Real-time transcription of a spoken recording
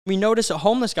We notice a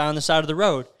homeless guy on the side of the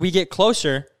road. We get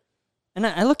closer, and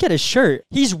I look at his shirt.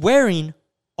 He's wearing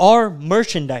our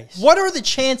merchandise. What are the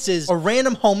chances a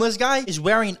random homeless guy is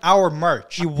wearing our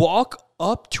merch? We walk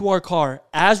up to our car.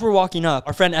 As we're walking up,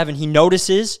 our friend Evan, he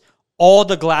notices all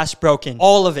the glass broken.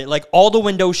 All of it. Like, all the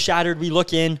windows shattered. We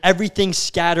look in. Everything's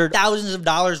scattered. Thousands of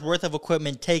dollars worth of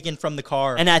equipment taken from the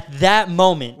car. And at that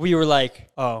moment, we were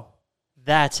like, oh,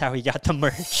 that's how he got the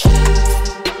merch.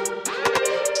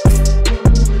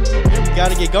 Got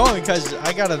to get going because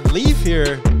I got to leave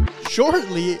here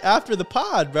shortly after the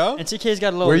pod, bro. And TK's got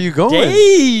a little Where you going?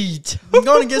 date. I'm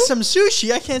going to get some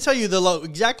sushi. I can't tell you the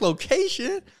exact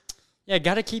location. Yeah,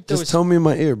 got to keep those. Just tell me in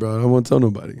my ear, bro. I don't want to tell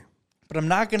nobody. But I'm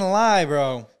not going to lie,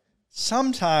 bro.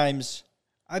 Sometimes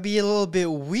I'd be a little bit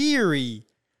weary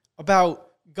about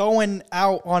going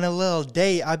out on a little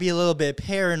date. I'd be a little bit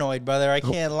paranoid, brother. I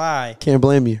can't lie. Can't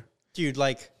blame you. Dude,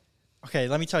 like, okay,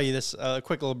 let me tell you this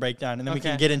quick little breakdown, and then we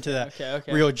can get into the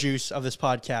real juice of this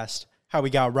podcast, how we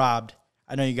got robbed.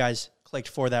 I know you guys clicked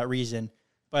for that reason.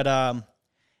 But,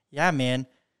 yeah, man,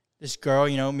 this girl,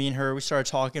 you know, me and her, we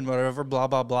started talking, whatever, blah,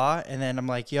 blah, blah. And then I'm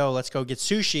like, yo, let's go get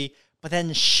sushi. But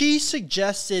then she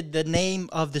suggested the name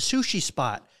of the sushi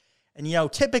spot. And, you know,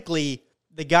 typically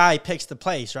the guy picks the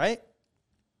place, right?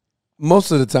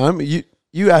 Most of the time,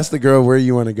 you ask the girl where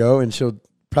you want to go, and she'll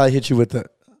probably hit you with the,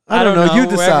 I don't know. You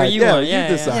decide. You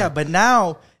decide. Yeah, but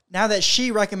now that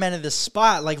she recommended the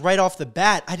spot, like right off the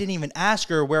bat, I didn't even ask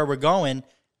her where we're going.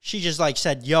 She just like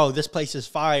said, yo, this place is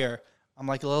fire. I'm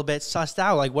like a little bit sussed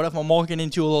out. Like, what if I'm walking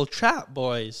into a little trap,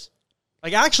 boys?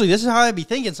 Like, actually, this is how I'd be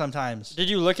thinking sometimes. Did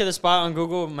you look at the spot on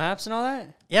Google Maps and all that?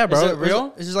 Yeah, bro. Is it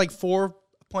real? This is like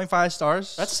 4.5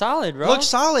 stars. That's solid, bro. Looks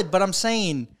solid, but I'm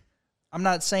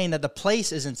not saying that the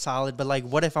place isn't solid, but like,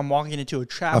 what if I'm walking into a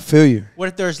trap? I feel you. What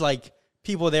if there's like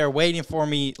people there waiting for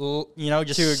me, you know,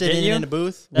 just To sitting get you? in the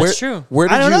booth? That's true.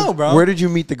 I don't know, bro. Where did you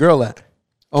meet the girl at?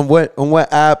 On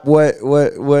what app? What?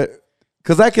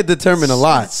 Because that could determine a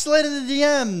lot. Slid in the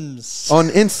DMs. On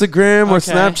Instagram or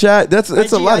Okay. Snapchat. That's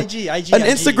a lot. IG, An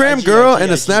Instagram girl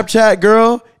and a Snapchat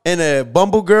girl and a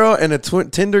Bumble girl and a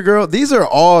Tinder girl. These are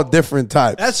all different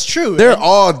types. That's true. They're And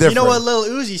all different. You know what Lil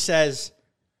Uzi says?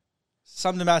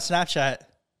 Something about Snapchat.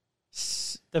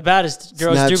 The baddest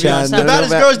girls do be on Snapchat. The Snapchat.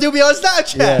 baddest girls do be on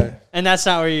Snapchat. Yeah. And that's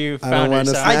not where you I don't found wanna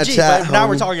yourself. Snapchat. IG, but now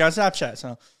we're homie. talking on Snapchat.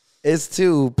 So It's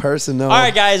too personal. All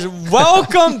right, guys,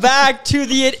 welcome back to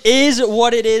the It Is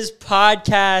What It Is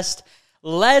podcast.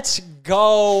 Let's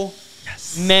go.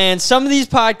 Yes. Man, some of these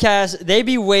podcasts, they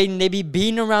be waiting, they be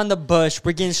beating around the bush.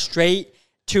 We're getting straight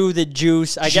to the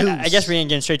juice. I guess we ain't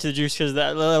getting straight to the juice because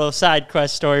that little side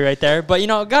quest story right there. But, you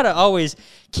know, got to always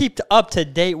keep up to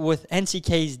date with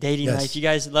NCK's dating life. You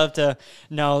guys love to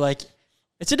know, like,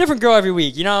 it's a different girl every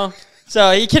week, you know?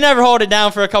 So he can never hold it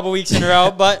down for a couple weeks in a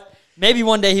row, but maybe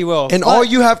one day he will. And all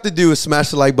you have to do is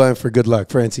smash the like button for good luck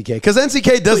for NCK. Because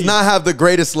NCK does not have the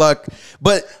greatest luck,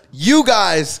 but you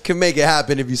guys can make it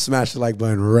happen if you smash the like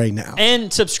button right now.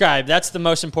 And subscribe. That's the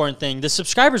most important thing. The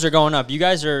subscribers are going up. You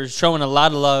guys are showing a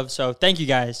lot of love, so thank you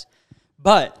guys.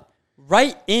 But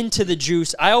right into the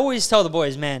juice. I always tell the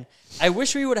boys, man, I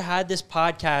wish we would have had this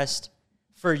podcast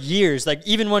for years. Like,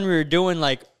 even when we were doing,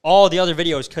 like, all the other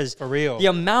videos, because For real. the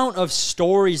amount of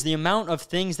stories, the amount of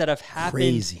things that have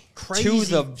happened to Crazy.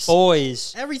 the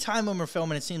boys. every time when we're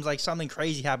filming, it seems like something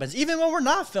crazy happens. Even when we're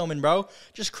not filming, bro.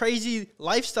 Just crazy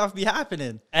life stuff be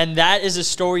happening. And that is a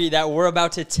story that we're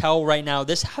about to tell right now.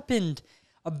 This happened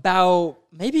about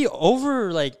maybe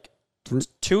over, like,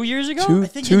 2 years ago? Two- I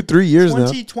think 3 years now.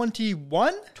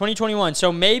 2021? 2021.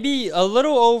 So maybe a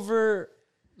little over,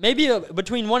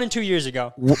 between 1 and 2 years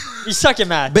ago. You suck at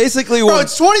math. Basically, Bro,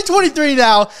 it's 2023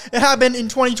 now. It happened in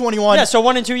 2021. Yeah, so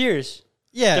 1 and 2 years,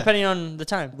 Yeah. depending on the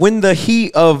time. when the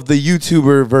heat of the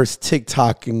YouTuber versus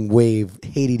TikToking wave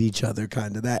hated each other,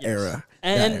 kind of that era.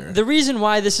 And the reason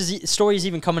why this story is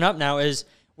even coming up now is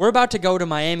we're about to go to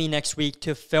Miami next week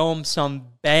to film some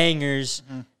bangers.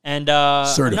 And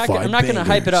I'm not going to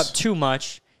hype it up too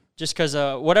much just because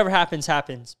whatever happens,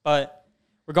 happens. But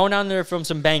we're going down there to film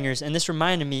some bangers. And this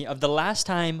reminded me of the last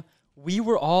time we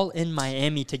were all in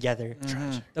Miami together.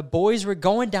 The boys were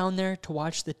going down there to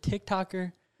watch the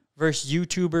TikToker versus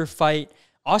YouTuber fight.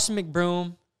 Austin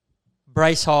McBroom,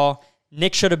 Bryce Hall.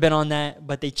 Nick should have been on that,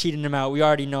 but they cheated him out. We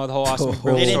already know the whole Austin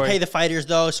McBroom They didn't story. pay the fighters,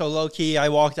 though, so low-key, I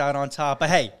walked out on top. But,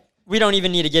 hey. We don't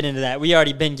even need to get into that. We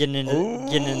already been getting into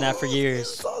that for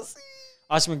years.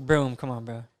 Austin McBroom, come on,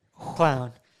 bro.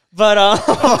 Clown. But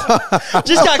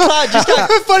just got clown.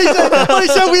 Funny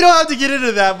said we don't have to get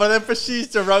into that, but then proceeds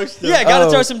to roast them. Yeah, got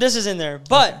to throw some disses in there.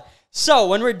 But so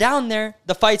when we're down there,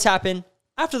 the fights happen.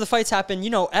 after the fights happen,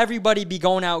 everybody be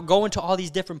going to all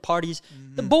these different parties.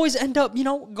 Mm-hmm. The boys end up,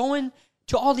 going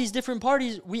to all these different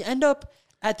parties. We end up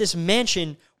at this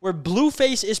mansion where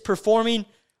Blueface is performing.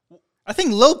 I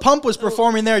think Lil Pump was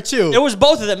performing there too. It was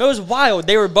both of them. It was wild.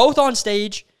 They were both on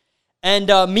stage, and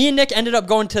me and Nick ended up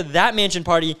going to that mansion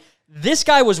party. This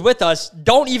guy was with us.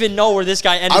 Don't even know where this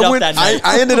guy ended up that night.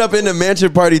 I ended up in the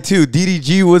mansion party too.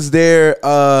 DDG was there,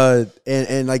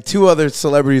 and like 2 other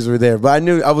celebrities were there. But I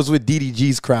knew I was with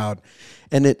DDG's crowd.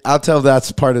 And I'll tell that's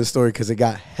part of the story because it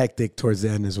got hectic towards the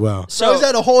end as well. So I was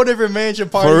at a whole different mansion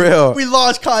party. For real. We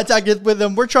lost contact with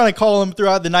him. We're trying to call him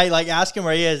throughout the night, like ask him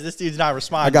where he is. This dude's not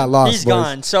responding. I got lost. He's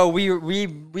gone. So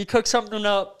we cooked something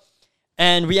up,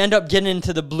 and we end up getting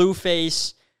into the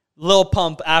Blueface Lil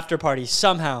Pump after party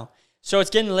somehow. So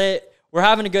it's getting lit. We're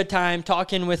having a good time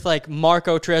talking with like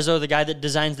Marco Trezzo, the guy that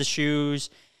designs the shoes.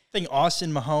 I think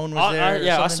Austin Mahone was there.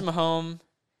 Yeah, Austin Mahone.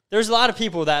 There's a lot of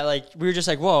people that like we were just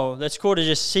like, whoa, that's cool to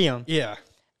just see them. Yeah.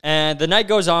 And the night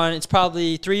goes on. It's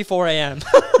probably 3, 4 a.m.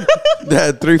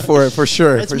 Yeah, 3, 4 for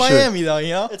sure. It's Miami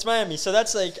though, It's Miami, so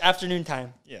that's like afternoon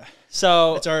time. Yeah.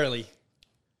 So it's early.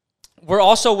 We're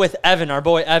also with Evan, our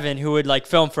boy Evan, who would like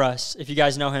film for us. If you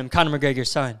guys know him, Conor McGregor's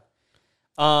son.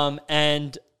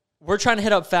 And we're trying to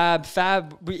hit up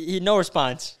Fab. No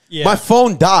response. Yeah. My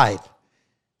phone died.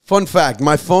 Fun fact,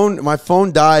 my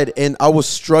phone died, and I was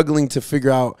struggling to figure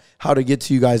out how to get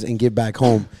to you guys and get back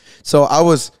home. So I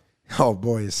was, oh,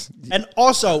 boys. And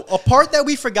also, a part that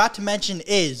we forgot to mention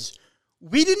is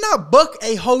we did not book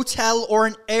a hotel or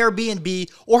an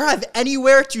Airbnb or have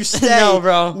anywhere to stay no,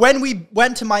 bro. when we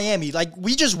went to Miami. Like,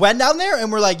 we just went down there,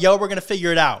 and we're like, yo, we're going to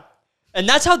figure it out. And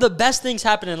that's how the best things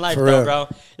happen in life, bro.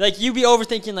 Like, you be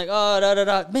overthinking,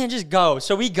 like, man, just go.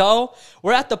 So we go.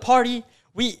 We're at the party.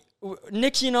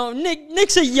 Nick's,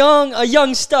 Nick's a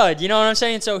young stud, you know what I'm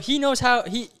saying? So he knows how,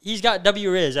 he's got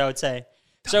W-Riz, I would say.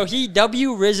 So he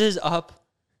W-Rizzes up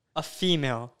a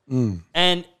female.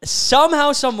 And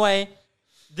somehow, some way,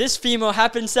 this female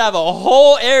happens to have a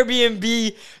whole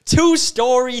Airbnb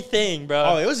 2-story thing, bro.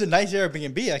 Oh, it was a nice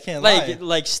Airbnb, I can't lie.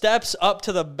 Like steps up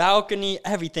to the balcony,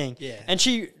 everything. Yeah. And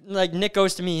Nick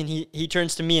goes to me, and he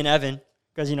turns to me and Evan,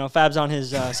 because, Fab's on his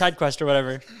side quest or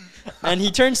whatever. And he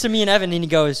turns to me and Evan, and he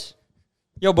goes,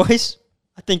 yo, boys,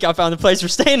 I think I found the place we're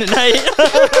staying tonight.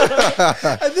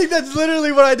 I think that's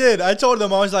literally what I did. I told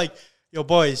them, I was like, yo,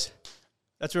 boys,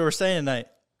 that's where we're staying tonight.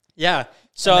 Yeah.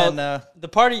 So then, the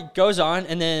party goes on,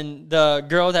 and then the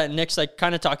girl that Nick's like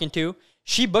kind of talking to,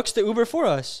 she books the Uber for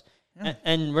us. Yeah.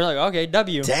 And we're like, okay,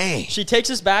 W. Dang. She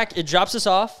takes us back. It drops us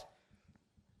off.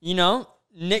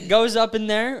 Nick goes up in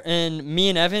there, and me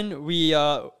and Evan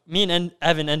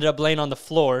ended up laying on the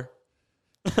floor.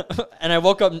 And I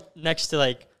woke up next to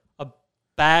like a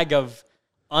bag of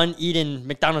uneaten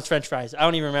McDonald's French fries. I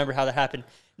don't even remember how that happened.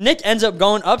 Nick ends up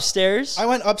going upstairs. I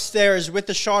went upstairs with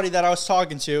the shawty that I was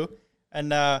talking to,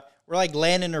 and we're like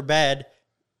laying in her bed.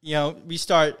 We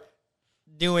start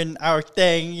doing our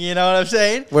thing. You know what I'm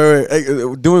saying?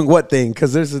 Wait, doing what thing?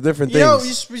 Because there's a different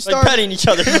things. We start like petting each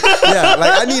other. Yeah,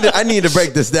 like I need to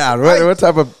break this down. Right? What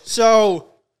type of?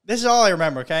 So this is all I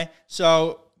remember. Okay,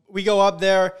 so we go up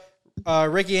there.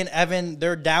 Ricky and Evan,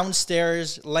 they're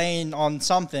downstairs laying on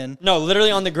something. No,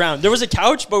 literally on the ground. There was a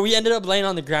couch, but we ended up laying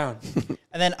on the ground.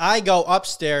 And then I go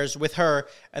upstairs with her,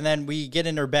 and then we get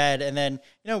in her bed, and then,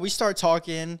 we start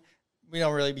talking. We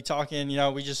don't really be talking,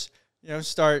 we just,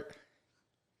 start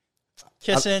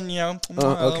kissing,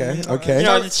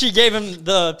 Okay. She gave him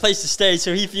the place to stay,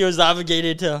 so he feels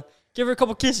obligated to give her a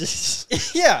couple kisses.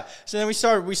 Yeah. So then we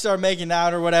start making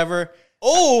out or whatever.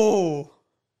 Oh!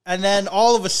 And then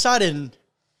all of a sudden,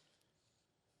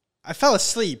 I fell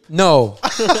asleep. No.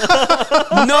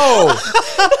 No.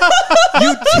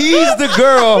 You teased the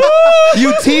girl.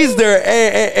 You teased her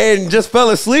and just fell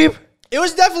asleep? It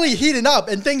was definitely heating up,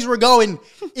 and things were going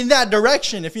in that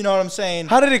direction, if you know what I'm saying.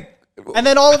 How did it? And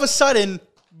then all of a sudden,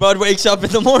 Bud wakes up in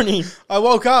the morning. I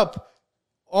woke up.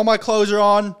 All my clothes are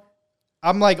on.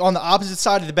 I'm like on the opposite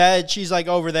side of the bed. She's like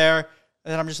over there.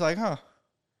 And then I'm just like, huh.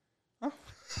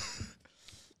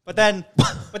 But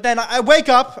then I wake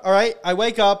up, all right? I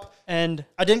wake up, and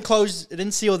I didn't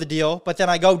seal the deal. But then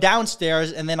I go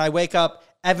downstairs, and then I wake up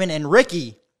Evan and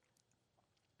Ricky.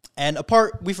 And a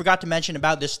part we forgot to mention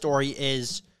about this story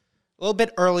is a little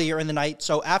bit earlier in the night.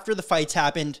 So after the fights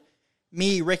happened,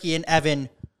 me, Ricky, and Evan,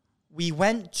 we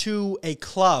went to a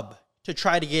club to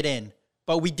try to get in.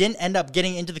 But we didn't end up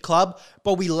getting into the club,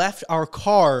 but we left our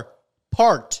car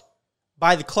parked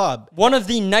by the club. One of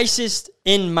the nicest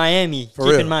in Miami,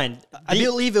 keep in mind. I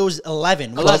believe it was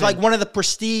 11. It was like one of the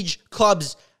prestige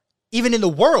clubs even in the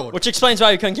world. Which explains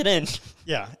why we couldn't get in.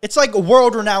 Yeah. It's like a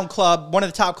world-renowned club, one of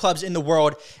the top clubs in the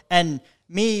world. And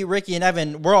me, Ricky, and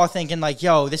Evan, we're all thinking like,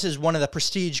 yo, this is one of the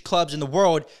prestige clubs in the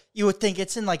world. You would think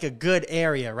it's in like a good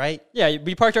area, right? Yeah,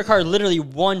 we parked our car literally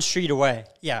 1 street away.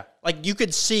 Yeah. Like you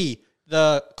could see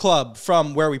the club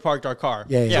from where we parked our car.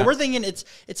 Yeah. So we're thinking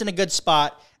it's in a good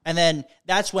spot. And then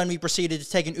that's when we proceeded to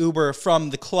take an Uber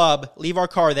from the club, leave our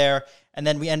car there, and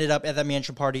then we ended up at that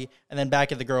mansion party and then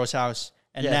back at the girl's house.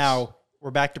 And now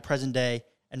we're back to present day.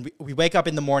 And we wake up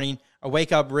in the morning. I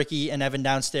wake up Ricky and Evan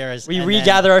downstairs. We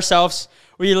regather ourselves.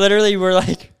 We literally were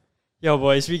like, yo,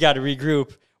 boys, we got to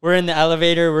regroup. We're in the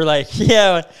elevator. We're like,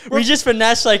 we just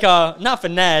finessed like not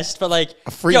finessed, but like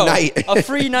a free night. A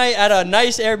free night at a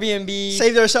nice Airbnb.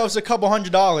 Saved ourselves a couple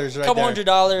 $100 right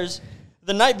 $100.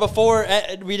 The night before,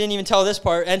 we didn't even tell this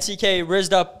part, NCK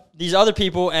rizzed up these other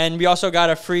people, and we also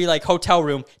got a free like hotel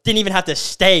room. Didn't even have to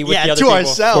stay with the other people.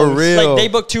 Ourselves. For real. Like they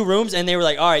booked 2 rooms, and they were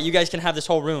like, all right, you guys can have this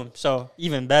whole room. So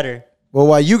even better. Well,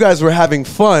 while you guys were having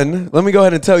fun, let me go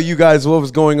ahead and tell you guys what was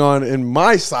going on in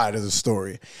my side of the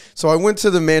story. So I went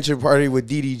to the mansion party with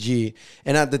DDG,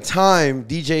 and at the time,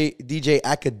 DJ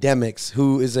Academics,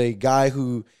 who is a guy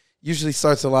who usually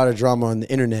starts a lot of drama on the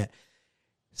internet,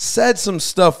 said some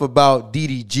stuff about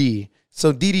DDG.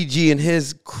 So DDG and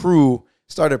his crew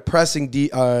started pressing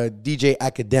DJ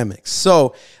Academics.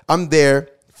 So I'm there.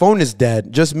 Phone is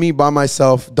dead. Just me by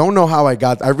myself. Don't know how I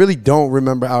got. I really don't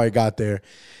remember how I got there.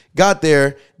 Got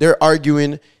there. They're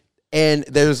arguing, and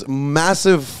there's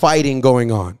massive fighting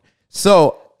going on.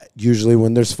 So usually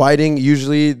when there's fighting,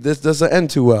 this doesn't end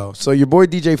too well. So your boy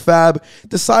DJ Fab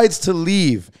decides to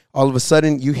leave. All of a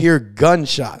sudden, you hear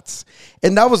gunshots.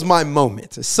 And that was my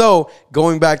moment. So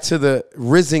going back to the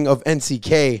rizzing of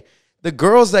NCK, the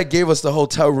girls that gave us the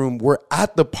hotel room were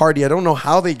at the party. I don't know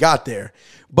how they got there,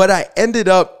 but I ended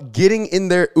up getting in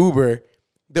their Uber.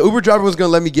 The Uber driver was going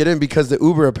to let me get in because the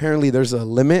Uber, apparently there's a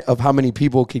limit of how many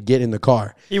people could get in the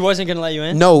car. He wasn't going to let you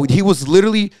in? No, he was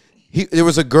literally... there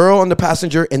was a girl on the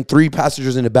passenger and 3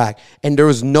 passengers in the back, and there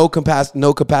was no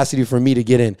capacity for me to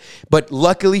get in. But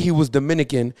luckily, he was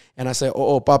Dominican, and I said,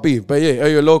 "Oh, papi, but yeah,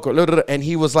 you're local," and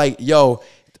he was like, "Yo,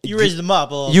 you raised him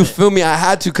up a little you bit. feel me? I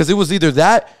had to because it was either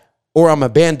that or I'm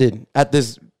abandoned at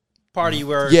this party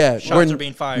where shots are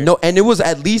being fired." No, and it was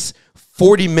at least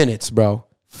 40 minutes, bro,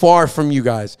 far from you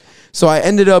guys. So I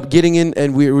ended up getting in,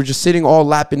 and we were just sitting all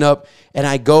lapping up, and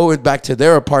I go back to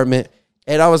their apartment.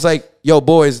 And I was like, yo,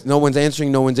 boys, no one's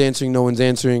answering.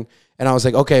 And I was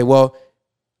like, okay, well,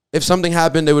 if something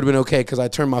happened, it would have been okay because I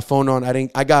turned my phone on.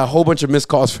 I got a whole bunch of missed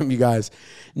calls from you guys.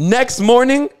 Next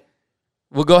morning,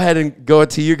 we'll go ahead and go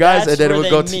to you guys. That's and then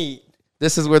where we'll go meet.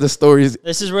 This is where the stories.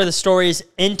 This is where the stories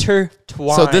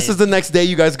intertwine. So this is the next day.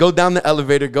 You guys go down the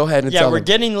elevator. Go ahead and tell them. Yeah, we're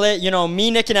getting lit. You know,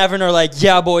 me, Nick, and Evan are like,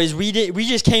 yeah, boys, we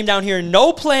just came down here,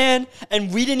 no plan,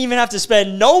 and we didn't even have to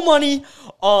spend no money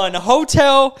on a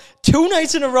hotel 2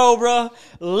 nights in a row, bro.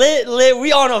 Lit.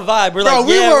 We on a vibe. We're like,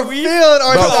 we were feeling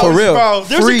ourselves, for real.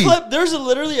 bro. There's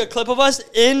literally a clip of us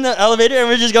in the elevator, and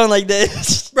we're just going like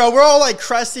this. Bro, we're all like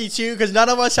crusty too because none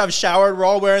of us have showered. We're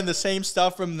all wearing the same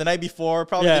stuff from the night before,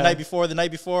 probably the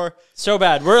night before. So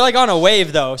bad. We're like on a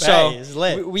wave though. So it's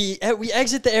lit. We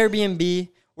exit the Airbnb.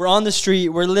 We're on the street.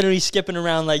 We're literally skipping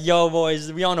around like, yo,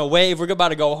 boys, we on a wave. We're about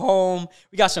to go home.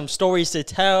 We got some stories to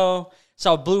tell.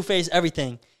 Saw Blueface,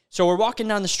 everything. So we're walking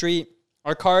down the street.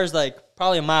 Our car is like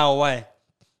probably a mile away.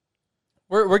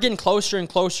 We're getting closer and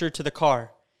closer to the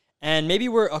car. And maybe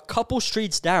we're a couple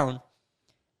streets down.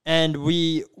 And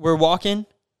we're walking.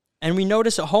 And we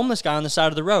notice a homeless guy on the side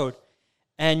of the road.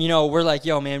 And, you know, we're like,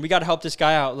 yo, man, we got to help this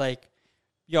guy out. Like,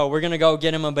 yo, we're going to go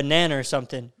get him a banana or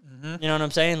something. Mm-hmm. You know what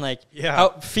I'm saying? Like,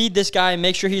 help feed this guy,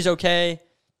 make sure he's okay.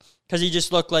 Because he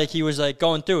just looked like he was, like,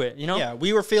 going through it, you know? Yeah,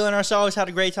 we were feeling ourselves, had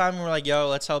a great time. And we're like, yo,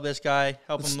 let's help this guy,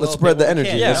 help him Let's spread the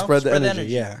energy. Let's spread the energy,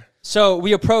 yeah. So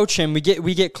we approach him. We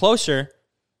get closer.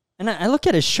 And I look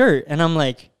at his shirt, and I'm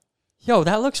like, yo,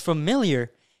 that looks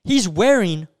familiar. He's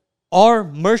wearing our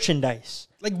merchandise.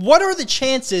 Like, what are the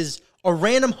chances a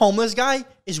random homeless guy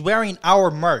is wearing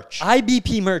our merch?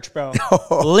 IBP merch, bro.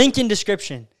 Link in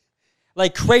description.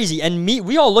 Like crazy. And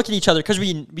we all look at each other because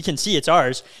we can see it's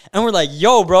ours. And we're like,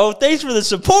 yo, bro, thanks for the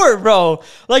support, bro.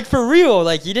 Like, for real.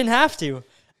 Like, you didn't have to.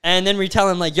 And then we tell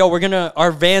him, like, yo,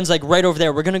 our van's, like, right over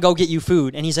there. We're going to go get you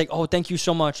food. And he's like, oh, thank you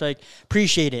so much. Like,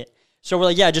 appreciate it. So we're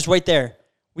like, yeah, just wait there.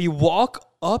 We walk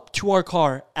up to our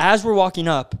car. As we're walking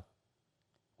up,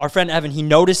 our friend Evan, he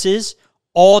notices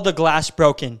all the glass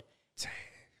broken.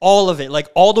 All of it. Like,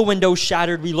 all the windows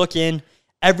shattered. We look in.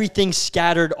 Everything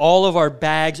scattered. All of our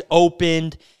bags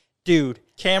opened. Dude.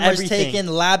 Cameras taken.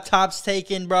 Laptops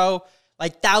taken, bro.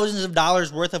 Like, thousands of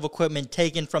dollars worth of equipment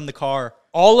taken from the car.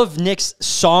 all of Nick's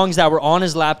songs that were on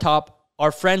his laptop,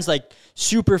 our friends like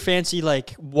super fancy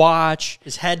like watch,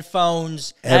 his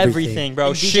headphones, everything bro.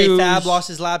 And DJ Fab lost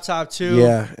his laptop too.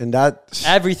 Yeah, and that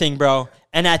everything, bro.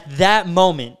 And at that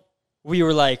moment, we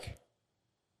were like,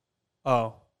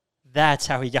 "Oh, that's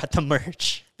how he got the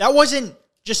merch." That wasn't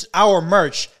just our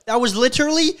merch. That was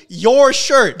literally your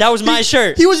shirt. That was my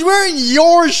shirt. He was wearing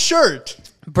your shirt,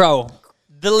 bro.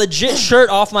 The legit shirt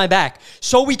off my back.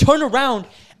 So we turn around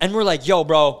and we're like, "Yo,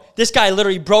 bro, this guy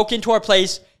literally broke into our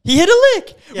place. He hit a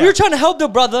lick." Yeah. We were trying to help the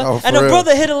brother, and the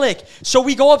brother hit a lick. So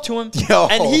we go up to him,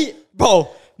 and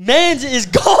Mans is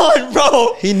gone,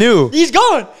 bro. He knew. He's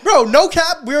gone. Bro, no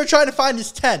cap, we were trying to find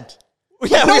his tent.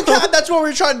 Yeah, no cap, that's what we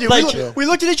were trying to do. Like, we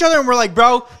looked at each other and we're like,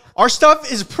 bro, our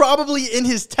stuff is probably in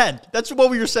his tent. That's what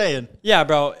we were saying. Yeah,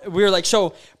 bro. We were like,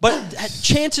 so, but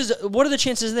chances, what are the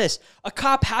chances of this? A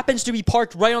cop happens to be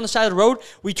parked right on the side of the road.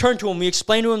 We turn to him. We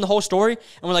explain to him the whole story.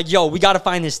 And we're like, yo, we got to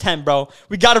find his tent, bro.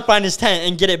 We got to find his tent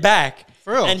and get it back.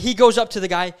 For real. And he goes up to the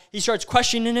guy. He starts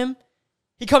questioning him.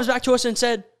 He comes back to us and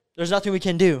said, there's nothing we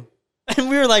can do. And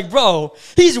we were like, bro,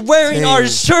 he's wearing our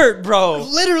shirt, bro.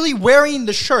 Literally wearing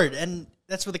the shirt. And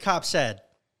that's what the cop said.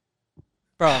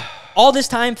 Bro, all this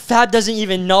time, Fab doesn't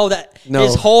even know that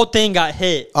his whole thing got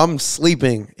hit. I'm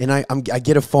sleeping, and I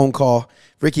get a phone call.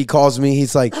 Ricky calls me.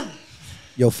 He's like,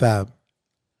 yo, Fab,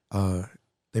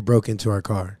 they broke into our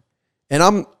car. And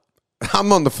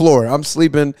I'm on the floor. I'm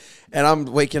sleeping, and I'm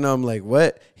waking up. I'm like,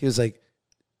 what? He was like,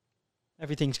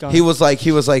 everything's gone. He was like,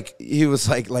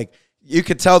 you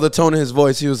could tell the tone of his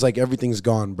voice. He was like, everything's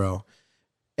gone, bro.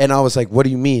 And I was like, what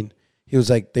do you mean? He was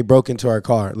like, they broke into our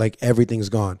car. Like, everything's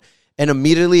gone. And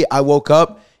immediately I woke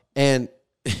up and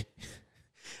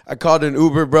I called an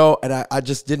Uber, bro, and I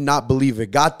just did not believe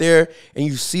it. Got there, and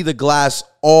you see the glass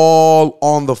all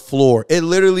on the floor. It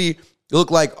literally looked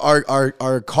like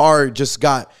our car just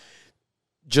ran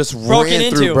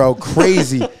through, bro.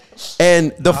 Crazy.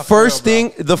 And the first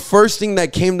thing that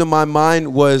came to my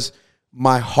mind was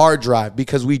my hard drive,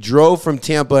 because we drove from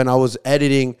Tampa and I was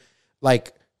editing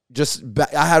like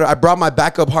I brought my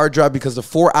backup hard drive because the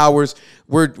 4 hours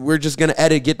we're just gonna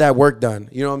edit, get that work done.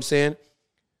 You know what I'm saying?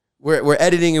 We're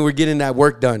editing and we're getting that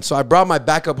work done. So I brought my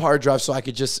backup hard drive so I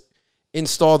could just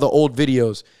install the old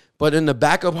videos. But in the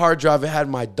backup hard drive, it had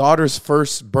my daughter's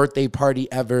first birthday party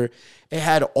ever. It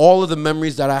had all of the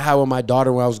memories that I had with my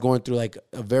daughter when I was going through like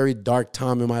a very dark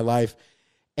time in my life.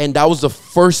 And that was the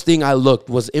first thing I looked,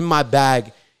 was in my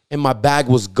bag, and my bag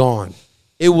was gone.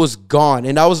 It was gone.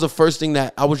 And that was the first thing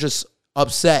that I was just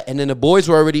upset. And then the boys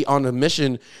were already on a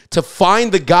mission to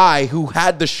find the guy who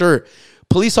had the shirt.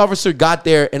 Police officer got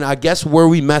there, and I guess where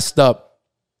we messed up,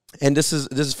 and this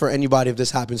is for anybody if this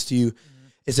happens to you,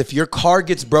 is if your car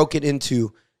gets broken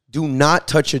into, do not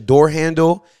touch a door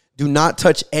handle. Do not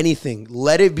touch anything.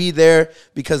 Let it be there,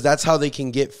 because that's how they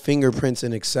can get fingerprints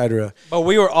and etc. But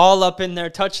we were all up in there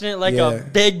touching it like a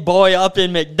big boy up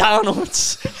in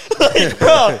McDonald's. Like,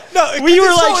 bro, we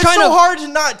were like trying so hard to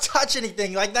not touch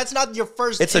anything. Like, that's not your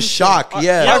first It's instinct. A shock,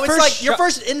 yeah. No, it's like your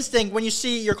first instinct when you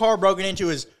see your car broken into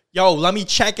is, yo, let me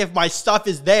check if my stuff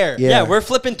is there. Yeah, we're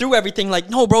flipping through everything like,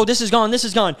 no, bro, this is gone, this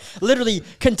is gone. Literally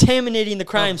contaminating the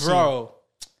crime scene. Bro,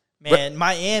 man,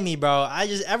 Miami, bro.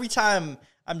 Every time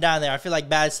I'm down there, I feel like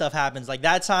bad stuff happens. Like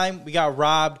that time, we got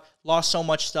robbed, lost so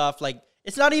much stuff. Like,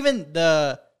 it's not even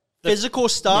the physical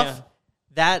stuff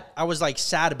that I was like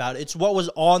sad about. It's what was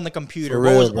on the computer,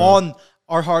 what was on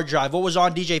our hard drive, what was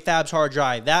on DJ Fab's hard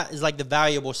drive. That is like the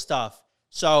valuable stuff.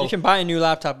 So you can buy a new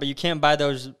laptop, but you can't buy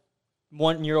those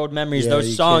 1-year-old memories,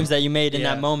 those songs that you made in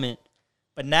that moment.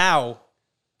 But now,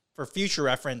 for future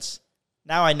reference,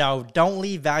 now I know, don't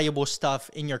leave valuable stuff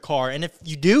in your car. And if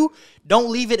you do, don't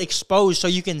leave it exposed so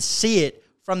you can see it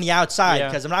from the outside.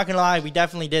 Because I'm not going to lie, we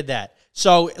definitely did that.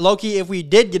 So, low-key, if we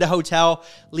did get a hotel,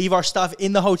 leave our stuff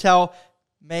in the hotel,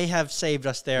 may have saved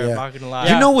us there. I'm not going to lie.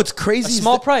 You know what's crazy? A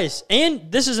small price.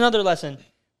 And this is another lesson.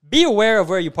 Be aware of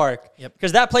where you park.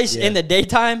 Because that place in the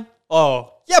daytime,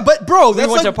 yeah, but, bro, we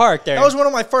went to park there. That was one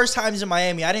of my first times in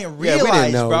Miami. I didn't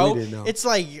realize, bro. We didn't know. It's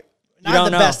like not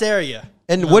the best area.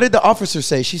 And what did the officer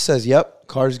say? She says, yep,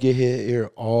 cars get hit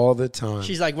here all the time.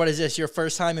 She's like, what is this, your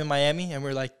first time in Miami? And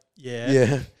we're like, yeah.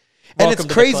 Yeah. And it's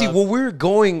crazy. When we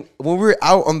were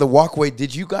out on the walkway,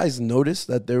 did you guys notice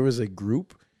that there was a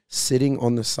group sitting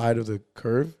on the side of the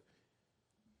curve?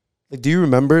 Like, do you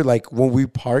remember, like, when we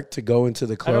parked to go into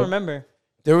the club? I don't remember.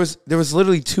 There was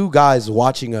literally 2 guys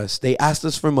watching us. They asked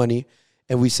us for money,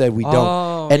 and we said we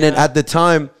don't. And then at the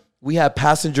time, we had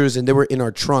passengers, and they were in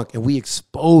our trunk, and we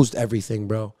exposed everything,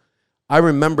 bro. I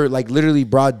remember, like, literally,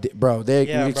 we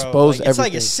exposed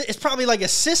everything. It's probably like a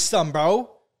system,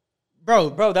 bro.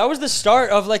 Bro, that was the start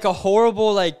of like a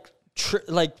horrible like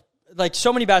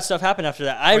so many bad stuff happened after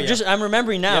that. I'm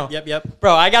remembering now. Yep.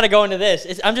 Bro, I got to go into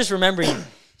this. I'm just remembering.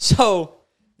 So,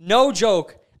 no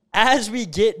joke, as we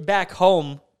get back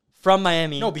home from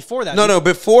Miami. No, before that.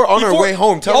 Before our way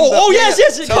home.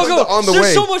 Yes. Tell them on the way.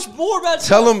 There's so much more about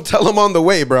Tell them on the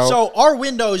way, bro. So our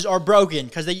windows are broken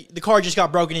because the car just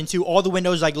got broken into. All the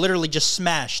windows like literally just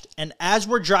smashed. And as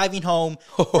we're driving home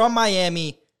from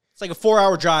Miami, it's like a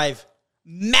 4-hour drive.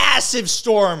 Massive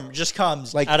storm just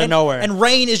comes like out of nowhere, and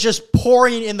rain is just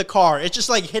pouring in the car. It's just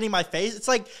like hitting my face. It's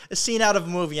like a scene out of a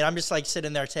movie, and I'm just like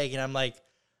sitting there taking. I'm like,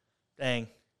 dang.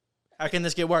 How can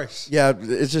this get worse? Yeah,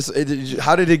 it's just,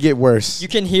 how did it get worse? You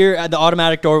can hear at the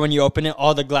automatic door when you open it,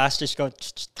 all the glass just go.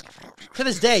 To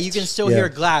this day, you can still hear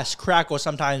glass crackle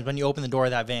sometimes when you open the door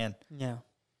of that van. Yeah.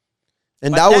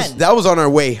 And that was on our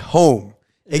way home.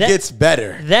 It gets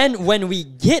better. Then when we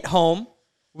get home,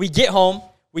 we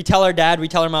tell our dad, we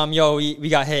tell our mom, yo, we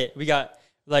got hit. We got,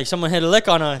 like, someone hit a lick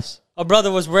on us. A brother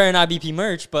was wearing IBP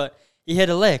merch, but he hit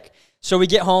a lick. So we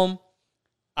get home.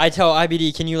 I tell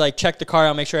IBD, can you, like, check the car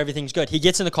out, make sure everything's good. He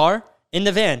gets in the car, in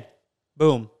the van.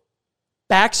 Boom.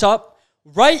 Backs up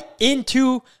right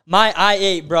into my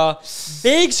I-8, bro.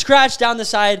 Big scratch down the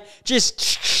side.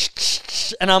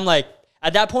 Just, and I'm like,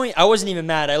 at that point, I wasn't even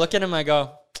mad. I look at him, I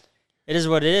go, it is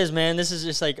what it is, man. This is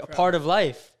just, like, a part of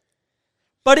life.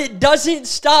 But it doesn't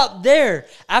stop there.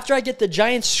 After I get the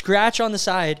giant scratch on the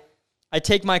side, I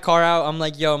take my car out. I'm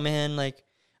like, yo, man, like,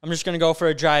 I'm just going to go for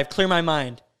a drive, clear my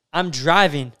mind. I'm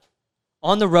driving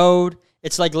on the road.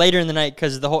 It's like later in the night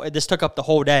because this took up the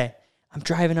whole day. I'm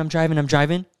driving.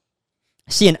 I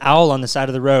see an owl on the side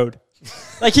of the road.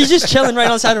 Like, he's just chilling right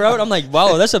on the side of the road. I'm like,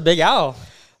 whoa, that's a big owl.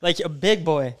 Like, a big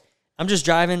boy. I'm just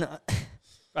driving.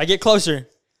 I get closer.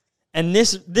 And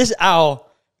this owl,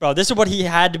 bro, this is what he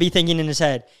had to be thinking in his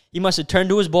head. He must have turned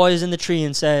to his boys in the tree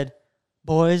and said,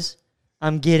 boys,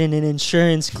 I'm getting an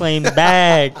insurance claim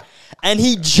bag. And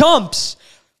he jumps,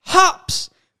 hops,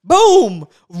 boom,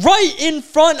 right in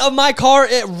front of my car.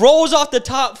 It rolls off the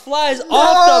top, flies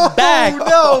off the back.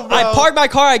 No, bro. I park my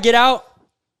car. I get out.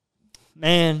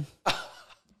 Man,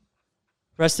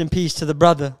 rest in peace to the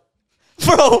brother.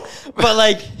 Bro, but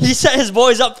like, he set his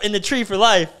boys up in the tree for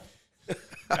life.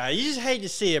 You just hate to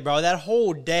see it, bro. That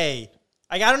whole day.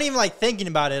 Like, I don't even like thinking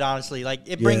about it, honestly. Like,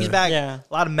 it brings back a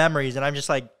lot of memories, and I'm just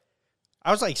like, I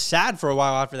was like sad for a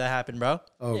while after that happened, bro.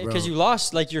 Oh, because you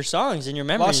lost like your songs and your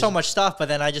memories. Lost so much stuff, but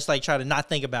then I just like try to not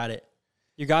think about it.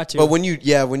 You got to. But when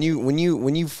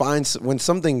you find when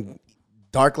something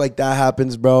dark like that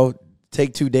happens, bro,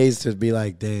 take 2 days to be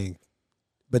like, dang.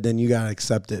 But then you gotta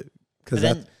accept it because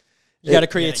you got to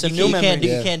create some new memories.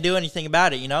 You can't do anything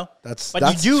about it, you know? But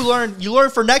you do learn. You learn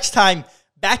for next time,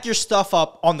 back your stuff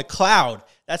up on the cloud.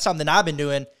 That's something I've been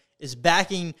doing, is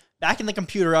backing the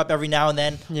computer up every now and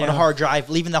then on a hard drive,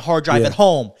 leaving the hard drive at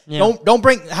home. Yeah.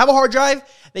 Have a hard drive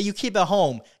that you keep at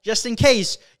home. Just in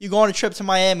case you go on a trip to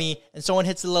Miami and someone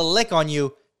hits a little lick on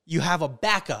you, you have a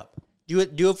backup.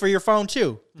 Do it for your phone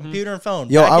too. Computer and phone.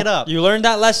 Back it up. You learned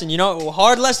that lesson. You know,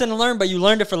 hard lesson to learn, but you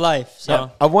learned it for life. So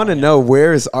I want to know,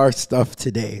 where is our stuff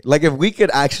today? Like, if we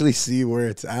could actually see where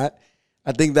it's at,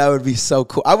 I think that would be so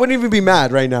cool. I wouldn't even be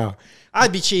mad right now.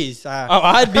 I'd be cheesed.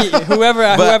 I'd be whoever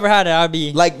had it. I'd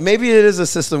be like, maybe it is a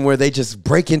system where they just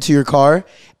break into your car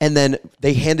and then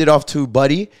they hand it off to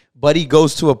Buddy. Buddy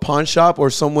goes to a pawn shop or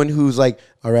someone who's like,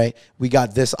 all right, we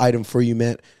got this item for you,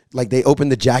 man. Like, they open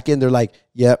the jacket and they're like,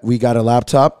 yeah, we got a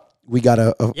laptop. We got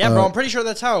a bro, I'm pretty sure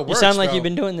that's how it works. You sound like you've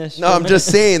been doing this. No, I'm just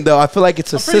saying, though. I feel like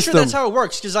it's a system. I'm pretty sure that's how it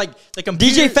works because, like, the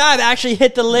computer. DJ Fab actually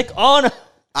hit the lick on.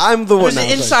 I'm the one. It was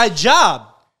an inside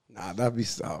job. Nah, that'd be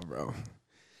style, bro.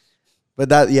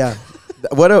 But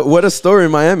what a story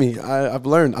in Miami. I've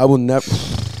learned. I will never.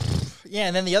 Yeah,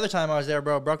 and then the other time I was there,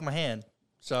 bro, I broke my hand.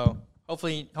 So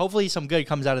hopefully some good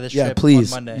comes out of this trip. Yeah,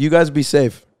 please. On Monday. You guys be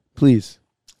safe, please.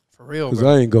 For real, because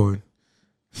I ain't going.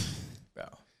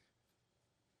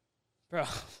 Bro,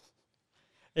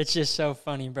 it's just so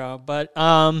funny, bro. But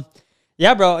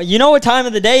yeah, bro. You know what time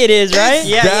of the day it is, right?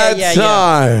 Yeah,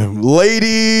 time.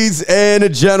 Ladies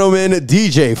and gentlemen,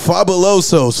 DJ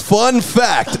Fabuloso's fun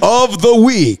fact of the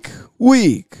week.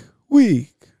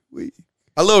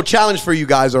 A little challenge for you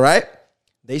guys, all right?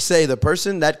 They say the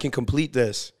person that can complete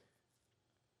this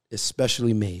is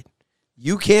specially made.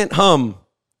 You can't hum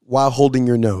while holding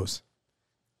your nose.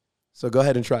 So go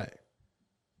ahead and try it.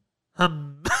 Wait,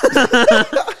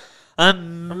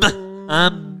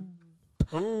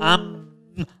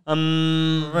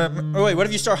 what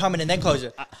if you start humming and then close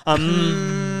it?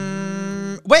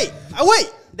 Wait.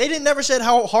 They didn't never said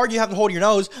how hard you have to hold your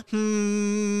nose.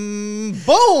 Boom.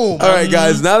 All right,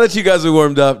 guys. Now that you guys are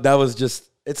warmed up, that was just.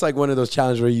 It's like one of those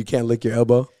challenges where you can't lick your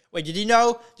elbow. Wait, did you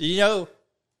know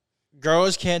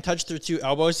girls can't touch their two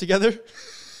elbows together?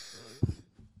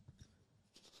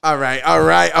 All right.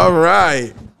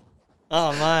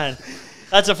 Oh, man.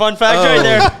 That's a fun fact right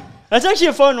there. That's actually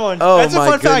a fun one. Oh, that's a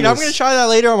fun goodness. fact. I'm going to try that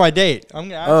later on my date. I'm going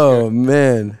to ask her.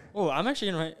 Man. Oh, I'm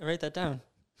actually going to write that down.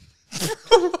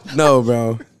 No,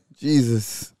 bro.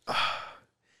 Jesus.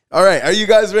 All right. Are you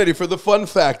guys ready for the fun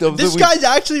fact of the week? This guy's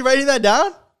actually writing that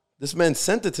down? This man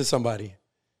sent it to somebody.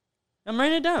 I'm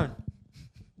writing it down.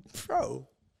 Bro.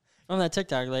 On that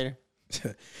TikTok later.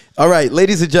 All right.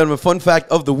 Ladies and gentlemen, fun fact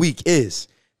of the week is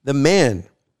the man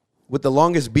with the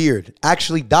longest beard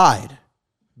actually died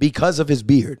because of his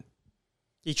beard.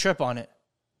 He trip on it.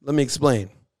 Let me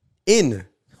explain.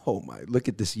 Look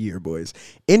at this year, boys.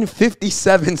 In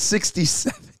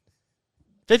 5767.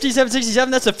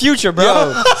 5767, that's the future,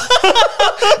 bro.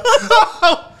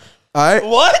 All right.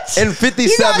 What? In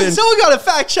 57. Someone got to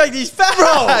fact check these facts.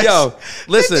 Bro. Yo,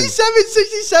 listen.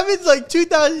 5767 is like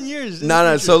 2,000 years.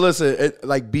 No. So listen,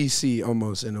 like BC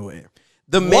almost in a way.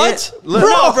 What?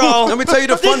 Bro. Let me tell you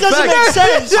the fun This doesn't make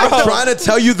fact. sense, bro. I'm trying to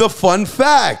tell you the fun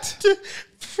fact.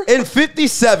 In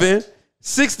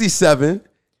 5767,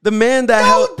 the man that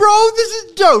held. Bro, this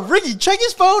is dope. Ricky, check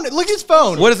his phone. Look at his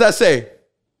phone. What does that say?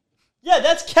 Yeah,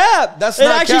 that's cap. That's it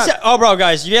not actually cap. Oh, bro,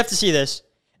 guys, you have to see this.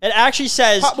 It actually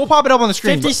says We'll pop it up on the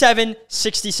screen.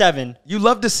 5767. You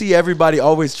love to see everybody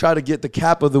always try to get the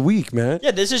cap of the week, man.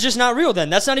 Yeah, this is just not real then.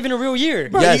 That's not even a real year.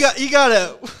 Bro, Yes. you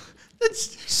gotta.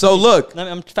 So look,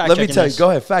 I'm let me tell you.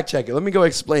 Go ahead, fact check it. Let me go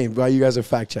explain why you guys are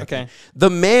fact checking. Okay. The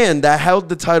man that held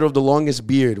the title of the longest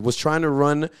beard was trying to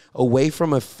run away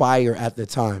from a fire at the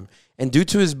time. And due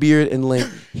to his beard and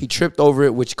length, he tripped over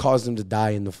it, which caused him to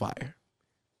die in the fire.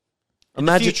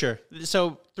 Imagine the future.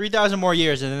 So 3,000 more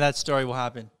years, and then that story will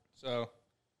happen. So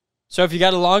if you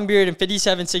got a long beard in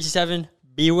 5767,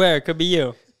 beware. It could be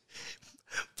you.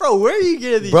 Bro, where are you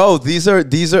getting these? Bro, this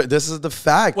is the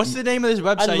fact. What's the name of this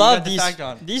website? I love you these. got the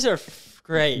fact on? These are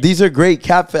great. These are great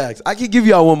cap facts. I could give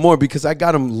y'all one more because I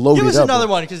got them loaded up. Give us another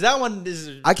one because that one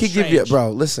is I could give you,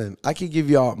 bro, listen. I could give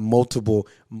y'all multiple.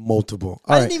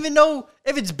 I didn't even know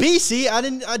if it's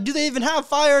BC. Do they even have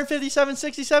fire in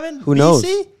 5767? Who knows?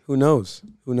 BC? Who knows?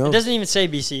 It doesn't even say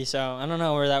BC, so I don't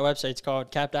know where that website's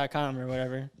called, cap.com or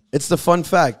whatever. It's the fun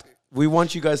fact. We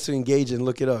want you guys to engage and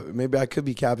look it up. Maybe I could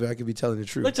be capping. I could be telling the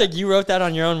truth. Looks like you wrote that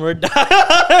on your own Word doc.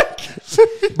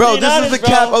 Bro, this is the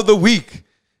cap of the week.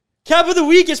 Cap of the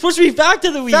week. It's supposed to be fact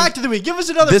of the week. Fact of the week. Give us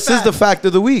another This fact. is the fact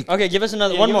of the week. Okay, give us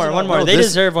another. Yeah, One more. No, They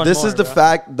deserve one more. This is the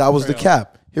fact. That was the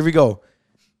cap. Here we go.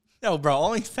 No, bro.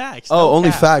 Only facts. Oh, no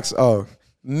only cap. facts. Oh.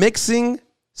 Mixing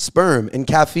sperm and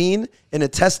caffeine in a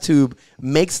test tube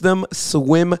makes them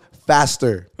swim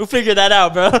faster. Who figured that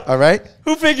out, bro? All right?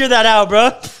 Who figured that out,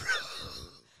 bro?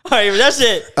 All right, that's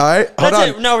it. All right, hold on.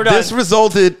 It. No, we're done. This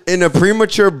resulted in a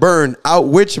premature burn out,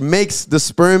 which makes the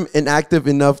sperm inactive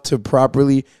enough to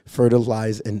properly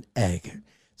fertilize an egg.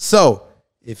 So,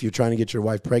 if you're trying to get your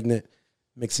wife pregnant,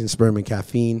 mixing sperm and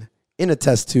caffeine in a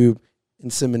test tube,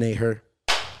 inseminate her.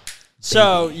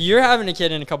 So, you're having a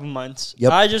kid in a couple months.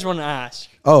 Yep. I just want to ask.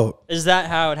 Oh. Is that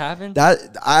how it happened? I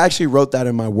actually wrote that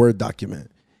in my Word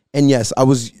document. And yes, I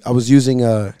was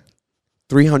using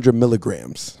 300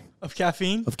 milligrams. Of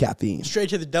caffeine? Of caffeine. Straight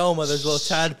to the dome of those little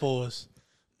tadpoles.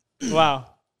 Wow.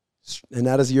 And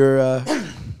that is your...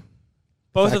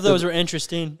 both of those were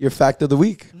interesting. Your fact of the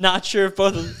week. Not sure if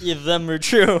both of them were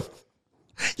true.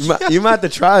 You might have to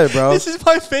try it, bro. This is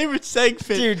my favorite segment.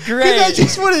 Dude, great. I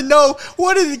just want to know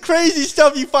what is the crazy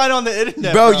stuff you find on the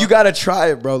internet, bro. You got to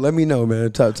try it, bro. Let me know,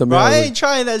 man. Tell me. Bro, I ain't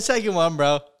trying that second one,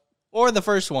 bro. Or the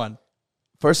first one.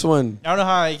 First one. I don't know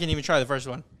how I can even try the first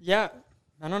one. Yeah.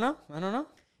 I don't know.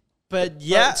 But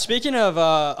yeah. But speaking of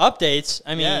updates,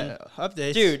 I mean,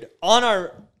 updates. Dude, on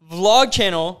our vlog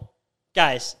channel,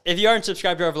 guys, if you aren't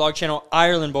subscribed to our vlog channel,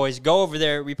 Ireland Boys, go over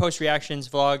there. We post reactions,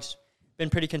 vlogs. Been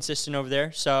pretty consistent over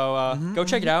there. So go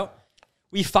check it out.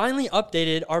 We finally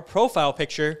updated our profile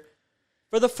picture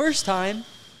for the first time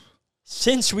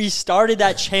since we started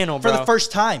that channel, bro. For the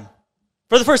first time.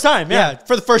 For the first time, yeah.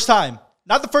 For the first time.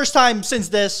 Not the first time since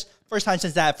this, first time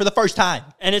since that. For the first time.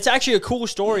 And it's actually a cool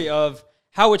story of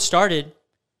how it started.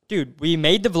 Dude, we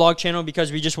made the vlog channel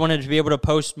because we just wanted to be able to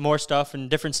post more stuff and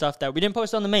different stuff that we didn't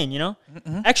post on the main, you know?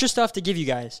 Mm-hmm. Extra stuff to give you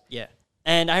guys. Yeah.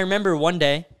 And I remember one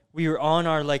day we were on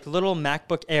our like little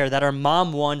MacBook Air that our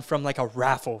mom won from like a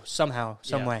raffle somehow,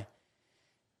 some way.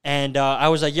 And I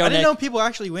was like, yo, I didn't know people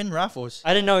actually win raffles.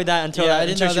 I didn't know that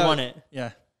until she won it.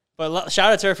 Yeah. But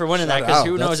shout out to her for winning that, because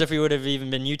who knows if we would have even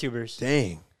been YouTubers.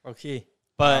 Dang. Okay.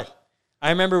 But I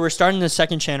remember we're starting the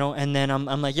second channel, and then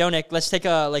I'm like, yo, Nick, let's take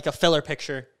a filler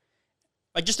picture.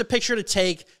 Like just a picture to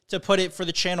take to put it for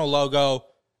the channel logo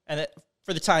and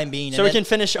for the time being. So we can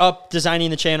finish up designing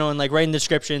the channil and like writing the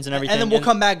descriptions and everything. And then we'll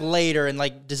come back later and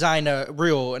like design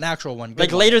an actual one.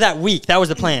 Like later that week. That was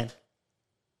the plan.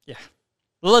 Yeah.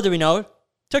 Little did we know.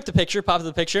 Took the picture, popped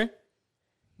the picture.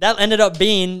 That ended up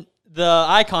being the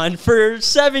icon for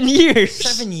 7 years.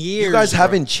 7 years. You guys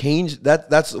haven't changed.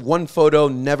 That's one photo,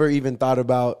 never even thought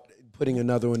about putting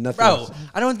another one. Nothing else.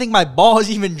 I don't think my balls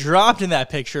even dropped in that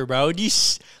picture, bro. Do you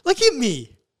look at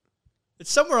me?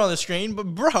 It's somewhere on the screen, but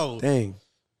bro. Dang.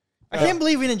 I can't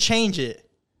believe we didn't change it.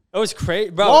 It was crazy,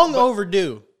 bro. Long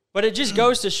overdue. But it just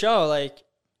goes to show, like,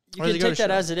 you can take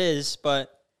that as it is,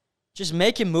 but just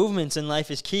making movements in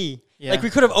life is key. Yeah. Like,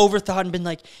 we could have overthought and been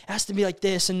like, it has to be like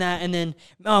this and that, and then,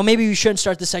 oh, maybe we shouldn't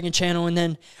start the second channel, and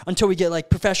then until we get, like,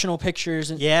 professional pictures.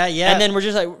 And, yeah. And then we're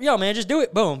just like, yo, man, just do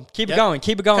it. Boom. Keep it going.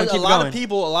 Keep it going. Keep it going.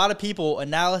 A lot of people,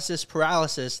 analysis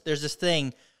paralysis, there's this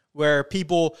thing where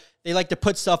people, they like to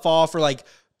put stuff off or, like,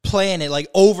 plan it, like,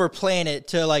 over-plan it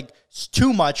to, like,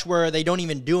 too much where they don't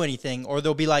even do anything. Or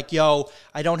they'll be like, yo,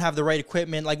 I don't have the right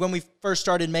equipment. Like, when we first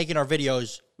started making our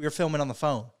videos, we were filming on the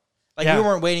phone. Like, we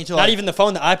weren't waiting till... Not even the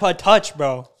phone, the iPod Touch,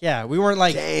 bro. Yeah, we weren't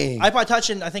like... Dang. iPod Touch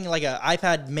and I think like an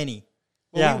iPad Mini.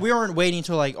 Well, we weren't waiting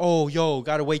until like, oh, yo,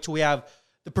 gotta wait till we have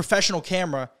the professional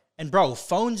camera. And, bro,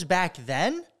 phones back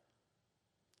then...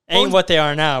 Ain't what they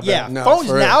are now, bro. Yeah, no,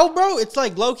 phones now, bro, it's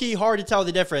like low-key hard to tell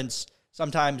the difference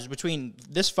sometimes between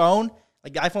this phone,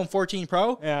 like the iPhone 14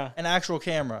 Pro, and an actual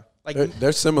camera. Like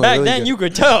they're similar. Back then, you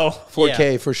could tell.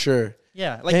 4K for sure.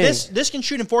 Yeah, like this can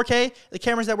shoot in 4K. The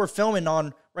cameras that we're filming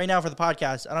on right now for the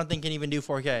podcast, I don't think can even do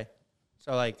 4K.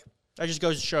 So, like, that just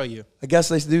goes to show you. I guess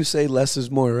they do say less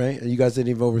is more, right? You guys didn't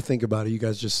even overthink about it. You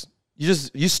guys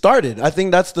you started. I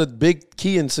think that's the big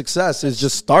key in success is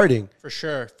just starting. For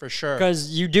sure. Because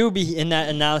you do be in that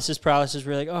analysis paralysis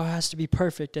where you're like, oh, it has to be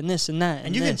perfect and this and that.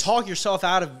 And you can talk yourself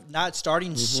out of not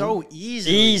starting so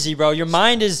easily. Easy, bro. Your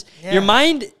mind is,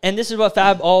 and this is what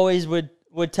Fab always would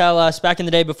tell us back in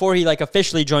the day before he like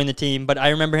officially joined the team. But I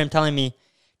remember him telling me,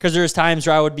 because there was times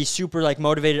where I would be super like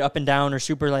motivated up and down or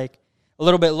super like a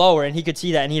little bit lower, and he could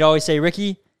see that. And he'd always say,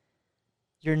 Ricky,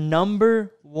 your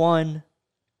number one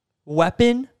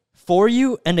weapon for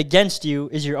you and against you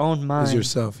is your own mind. Is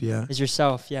yourself, yeah. Is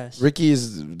yourself, yes. Ricky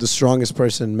is the strongest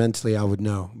person mentally I would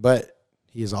know, but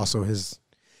he is also his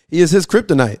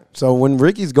kryptonite. So when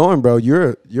Ricky's going, bro,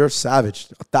 you're a savage,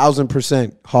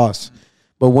 1,000% Hoss.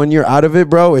 But when you're out of it,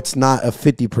 bro, it's not a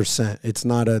 50%. It's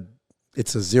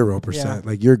a 0%. Yeah.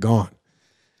 Like you're gone.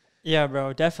 Yeah,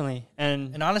 bro, definitely.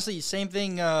 And honestly, same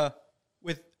thing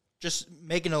with just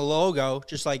making a logo,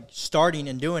 just like starting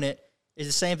and doing it. Is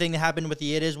the same thing that happened with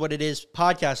the It Is What It Is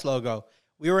podcast logo.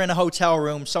 We were in a hotel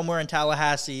room somewhere in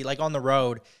Tallahassee, like on the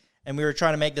road, and we were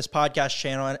trying to make this podcast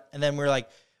channel, and then we were like,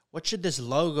 what should this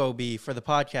logo be for the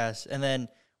podcast? And then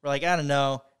we're like, I don't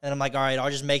know. And I'm like, all right, I'll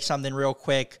just make something real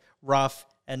quick, rough,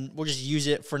 and we'll just use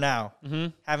it for now. Mm-hmm.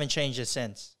 Haven't changed it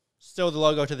since. Still the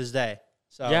logo to this day.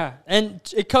 So yeah, and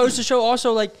it goes to show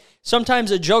also, like,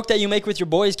 sometimes a joke that you make with your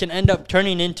boys can end up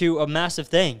turning into a massive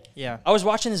thing. Yeah. I was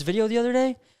watching this video the other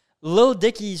day. Lil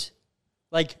Dicky's,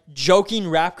 like, joking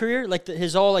rap career, like,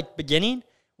 his all, like, beginning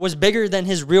was bigger than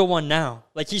his real one now.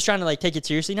 Like, he's trying to, like, take it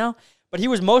seriously now. But he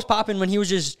was most popping when he was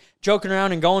just joking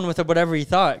around and going with it, whatever he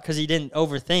thought, because he didn't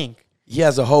overthink. He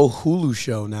has a whole Hulu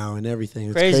show now and everything.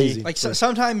 It's crazy. Like,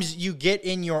 sometimes you get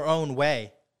in your own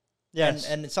way. Yes.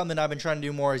 And it's something I've been trying to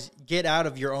do more is get out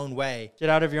of your own way. Get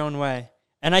out of your own way.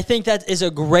 And I think that is a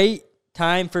great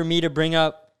time for me to bring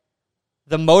up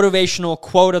the motivational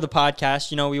quote of the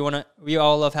podcast. You know, we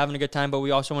all love having a good time, but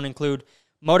we also want to include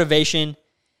motivation.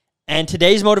 And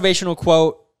today's motivational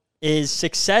quote is,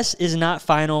 success is not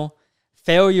final.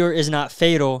 Failure is not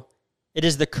fatal. It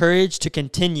is the courage to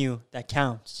continue that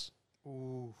counts.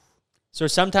 Ooh. So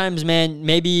sometimes, man,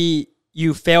 maybe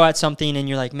you fail at something and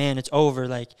you're like, man, it's over.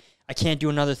 Like, I can't do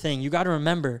another thing. You got to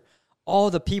remember all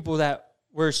the people that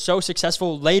were so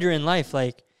successful later in life.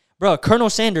 Like, bro, Colonel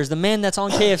Sanders, the man that's on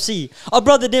KFC. Our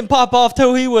brother didn't pop off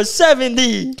till he was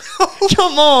 70.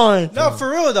 Come on. No, for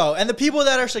real, though. And the people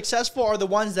that are successful are the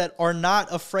ones that are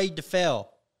not afraid to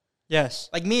fail. Yes.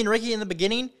 Like me and Ricky in the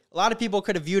beginning, a lot of people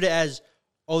could have viewed it as,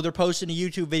 oh, they're posting a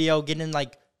YouTube video, getting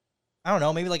like, I don't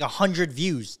know, maybe like 100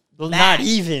 views. Not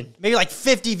even. Maybe like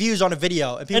 50 views on a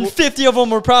video. And 50 of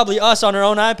them were probably us on our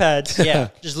own iPads. Yeah,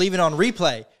 just leave it on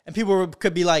replay. And people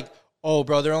could be like, oh,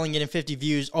 bro, they're only getting 50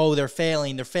 views. Oh, they're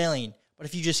failing. But But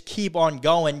if you just keep on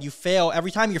going, you fail. Every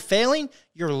time you're failing,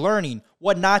 you're learning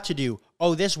what not to do.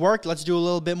 Oh, this worked. Let's do a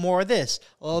little bit more of this,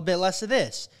 a little bit less of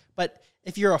this. But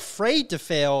if you're afraid to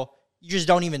fail, you just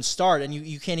don't even start, and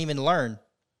you can't even learn.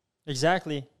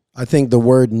 Exactly. I think the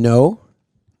word no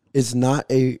is not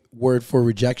a word for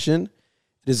rejection.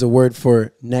 It is a word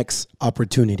for next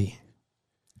opportunity.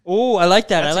 Oh, I like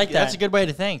that. I like that. That's a good way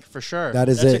to think, for sure.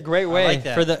 That's a great way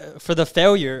for the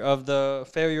failure of the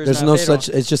failure. There's no fatal. Such.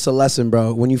 It's just a lesson,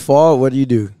 bro. When you fall, what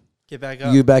do? Get back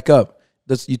up. You back up.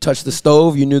 You touch the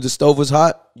stove. You knew the stove was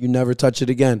hot. You never touch it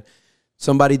again.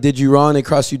 Somebody did you wrong. They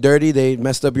crossed you dirty. They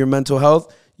messed up your mental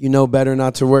health. You know better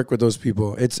not to work with those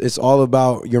people. It's all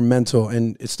about your mental,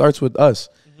 and it starts with us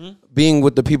being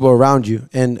with the people around you.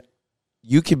 And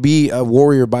you could be a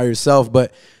warrior by yourself,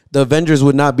 but the Avengers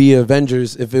would not be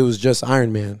Avengers if it was just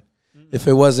Iron Man. If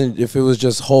it was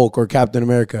just Hulk or Captain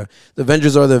America. The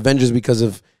Avengers are the Avengers because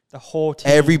of the whole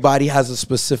team. Everybody has a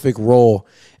specific role.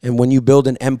 And when you build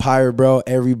an empire, bro,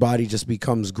 everybody just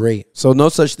becomes great. So no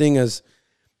such thing as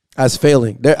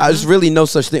failing. There's really no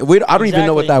such thing. I don't even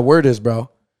know what that word is, bro.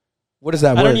 What is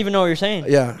that word? I don't even know what you're saying.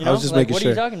 Yeah, I was just making sure. What are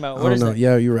you talking about? What is that?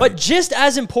 Yeah, you're right. But just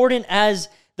as important as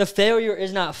the failure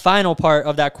is not final part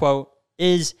of that quote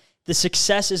is the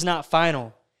success is not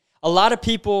final. A lot of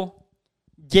people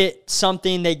get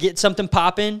something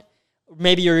popping.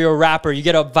 Maybe you're a rapper, you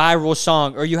get a viral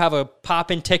song, or you have a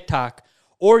poppin' TikTok,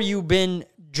 or you've been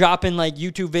dropping like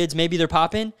YouTube vids, maybe they're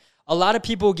popping. A lot of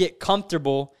people get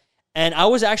comfortable. And I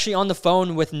was actually on the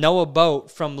phone with Noah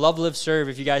Boat from Love Live Serve,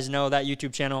 if you guys know that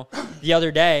YouTube channel, the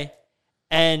other day.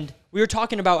 And we were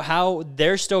talking about how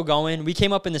they're still going. We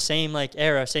came up in the same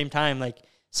era, same time,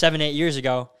 7-8 years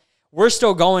ago. We're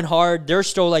still going hard. They're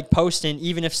still posting,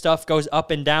 even if stuff goes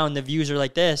up and down, the views are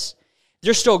like this.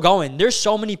 They're still going. There's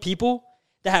so many people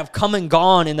that have come and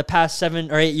gone in the past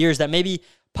 7 or 8 years that maybe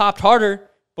popped harder,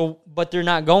 but they're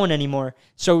not going anymore.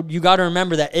 So you got to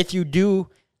remember that if you do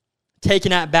take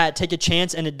an at-bat, take a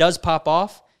chance, and it does pop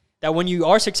off, that when you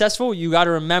are successful, you got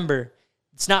to remember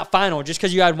it's not final. Just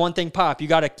because you had one thing pop, you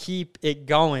got to keep it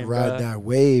going. Ride that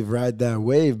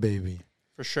wave, baby.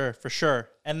 For sure.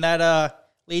 And that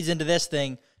leads into this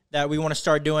thing that we want to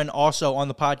start doing also on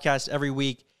the podcast every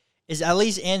week is at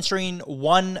least answering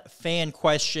one fan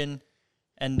question.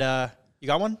 And you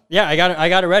got one? Yeah, I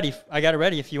got it ready. I got it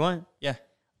ready if you want. Yeah.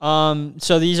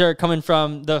 So these are coming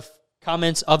from the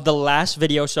comments of the last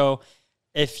video. So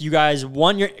if you guys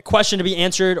want your question to be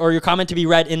answered or your comment to be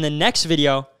read in the next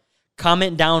video,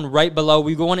 comment down right below.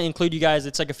 We want to include you guys.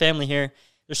 It's like a family here.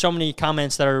 There's so many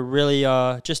comments that are really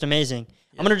just amazing.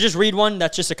 Yeah. I'm going to just read one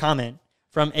that's just a comment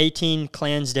from 18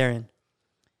 Clans Darren.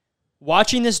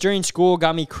 Watching this during school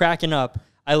got me cracking up.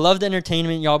 I love the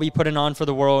entertainment y'all be putting on for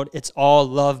the world. It's all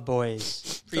love,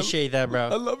 boys. Appreciate that, bro.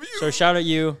 I love you. So shout out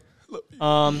you.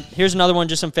 Here's another one,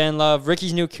 just some fan love.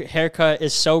 Ricky's new haircut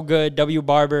is so good. W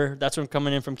Barber. That's one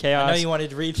coming in from Chaos. I know you wanted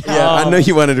to read that. Yeah, I know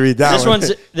you wanted to read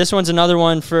that. This one's another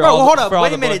one for. Bro, hold up.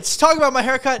 Wait a minute. Let's talk about my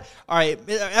haircut. All right,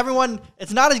 everyone.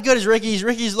 It's not as good as Ricky's.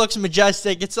 Ricky's looks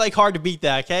majestic. It's hard to beat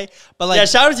that. Okay, but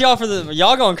shout out to y'all for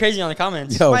y'all going crazy on the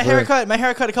comments. Yo, my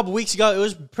haircut a couple weeks ago, it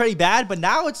was pretty bad, but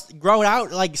now it's grown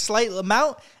out slight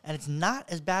amount. And it's not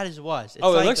as bad as it was. It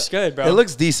looks good, bro. It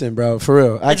looks decent, bro. For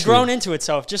real. Actually. It's grown into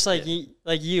itself, just like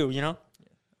you, you know? All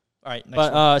right,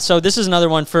 next one. So this is another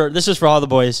one this is for all the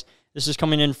boys. This is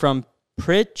coming in from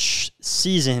Pritch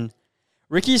Season.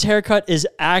 Ricky's haircut is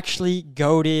actually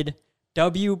goated.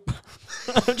 W.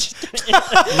 I'm just kidding.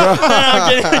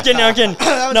 I'm kidding.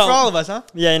 That was for all of us, huh?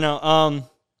 Yeah,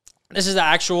 this is the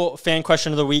actual fan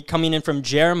question of the week coming in from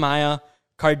Jeremiah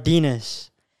Cardenas.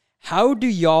 How do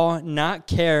y'all not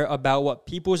care about what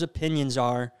people's opinions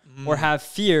are or have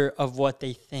fear of what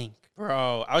they think?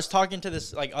 Bro, I was talking to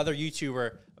this other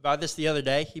YouTuber about this the other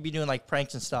day. He'd be doing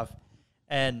pranks and stuff.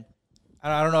 And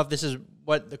I don't know if this is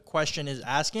what the question is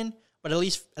asking, but at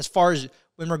least as far as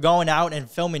when we're going out and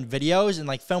filming videos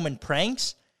and filming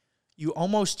pranks, you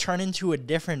almost turn into a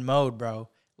different mode, bro.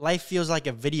 Life feels like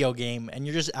a video game and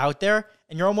you're just out there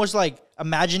and you're almost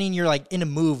imagining you're in a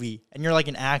movie and you're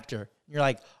an actor. You're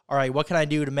all right, what can I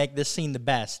do to make this scene the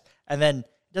best? And then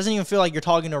it doesn't even feel like you're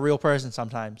talking to a real person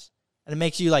sometimes. And it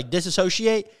makes you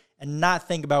disassociate and not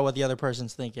think about what the other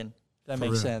person's thinking. That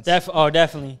makes sense.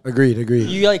 Definitely. Agreed.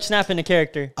 You snap into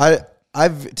character.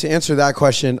 To answer that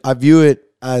question, I view it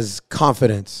as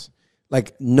confidence.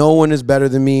 No one is better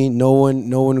than me. No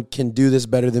one can do this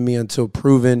better than me until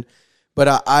proven.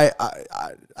 But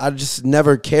I just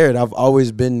never cared. I've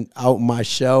always been out my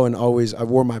shell and I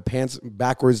wore my pants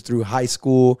backwards through high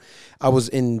school. I was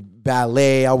in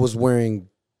ballet. I was wearing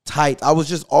tight. I was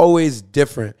just always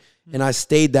different. And I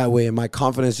stayed that way. And my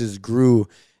confidence just grew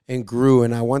and grew.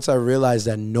 And once I realized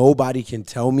that nobody can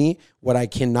tell me what I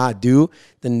cannot do,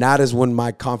 then that is when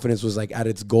my confidence was like at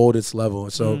its goldest level.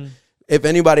 So if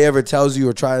anybody ever tells you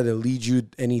or try to lead you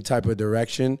any type of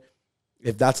direction,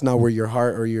 if that's not where your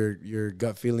heart or your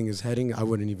gut feeling is heading, I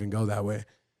wouldn't even go that way.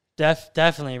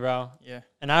 Definitely, bro. Yeah.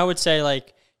 And I would say,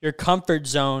 like, your comfort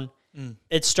zone,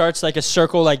 it starts like a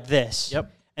circle like this.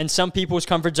 Yep. And some people's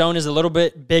comfort zone is a little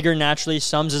bit bigger naturally.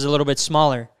 Some's is a little bit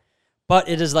smaller. But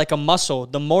it is like a muscle.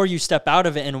 The more you step out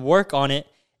of it and work on it,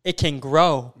 it can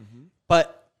grow.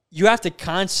 But you have to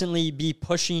constantly be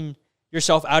pushing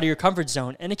yourself out of your comfort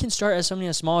zone. And it can start as something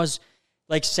as small as,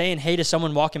 like, saying hey to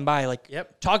someone walking by. Like,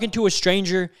 talking to a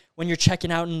stranger when you're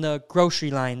checking out in the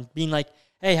grocery line. Being like,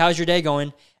 hey, how's your day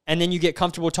going? And then you get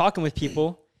comfortable talking with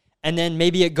people. And then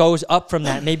maybe it goes up from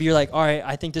that. Maybe you're like, all right,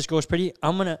 I think this girl's pretty.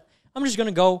 I'm just going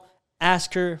to go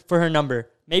ask her for her number.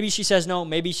 Maybe she says no.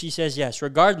 Maybe she says yes.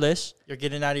 Regardless. You're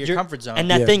getting out of your comfort zone. And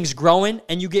that thing's growing,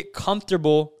 and you get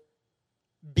comfortable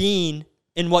being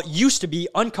in what used to be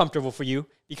uncomfortable for you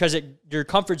because your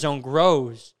comfort zone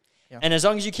grows. Yeah. And as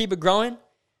long as you keep it growing,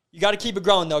 you got to keep it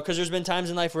growing, though, because there's been times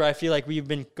in life where I feel like we've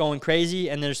been going crazy,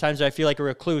 and there's times where I feel like a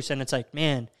recluse, and it's like,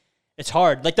 man, it's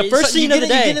hard. Like the first scene of the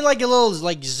day. You get in like a little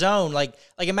like zone. Like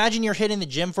imagine you're hitting the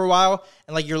gym for a while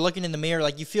and like you're looking in the mirror,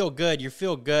 like you feel good and you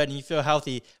feel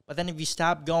healthy. But then if you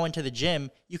stop going to the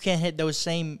gym, you can't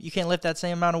you can't lift that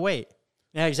same amount of weight.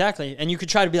 Yeah, exactly. And you could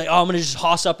try to be like, oh, I'm going to just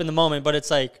hoss up in the moment. But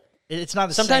it's like, it's not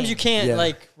the sometimes same. You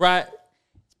can't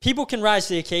people can rise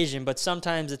to the occasion, but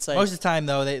sometimes it's like. Most of the time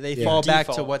though, they fall back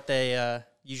to what they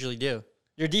usually do.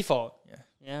 Your default.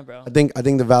 Yeah, bro. I think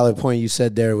the valid point you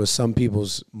said there was some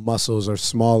people's muscles are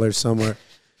smaller, some are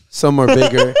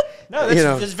bigger.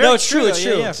 It's true. It's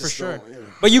true. Yeah, for sure.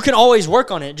 But you can always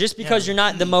work on it. Just because you're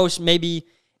not the most maybe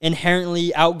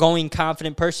inherently outgoing,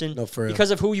 confident person, because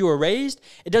of who you were raised,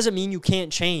 it doesn't mean you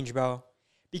can't change, bro.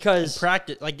 Because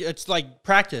practice, it's like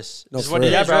practice is what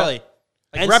it is, really.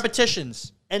 Like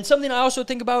repetitions. And something I also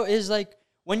think about is like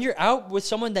when you're out with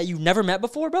someone that you've never met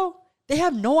before, bro. They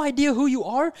have no idea who you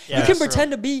are. Yeah, you can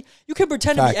pretend to be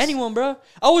anyone, bro.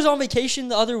 I was on vacation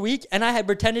the other week, and I had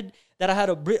pretended that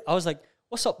I was like,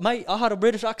 what's up, mate? I had a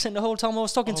British accent the whole time I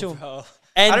was talking to him. Bro.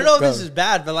 And I don't know if this is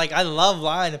bad, but like I love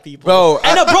lying to people. Bro,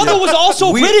 and a brother was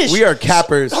also British. We are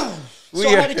cappers. I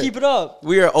had to keep it up.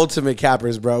 We are ultimate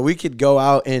cappers, bro. We could go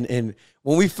out and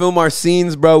when we film our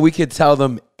scenes, bro, we could tell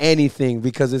them anything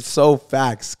because it's so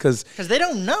facts. Because they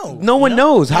don't know. No one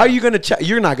knows. How are you going to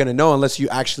you're not going to know unless you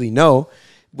actually know,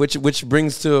 which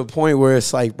brings to a point where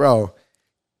it's like, bro,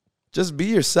 just be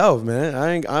yourself, man.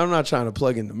 I'm not trying to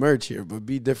plug in the merch here, but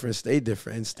be different, stay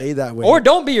different, and stay that way. Or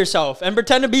don't be yourself and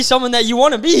pretend to be someone that you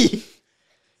want to be.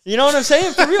 You know what I'm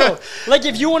saying? For real. Like,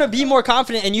 if you want to be more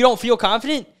confident and you don't feel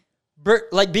confident,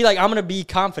 be like, I'm going to be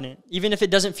confident, even if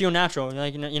it doesn't feel natural.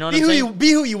 Like, you know what I'm saying?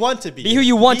 Be who you want to be. Be who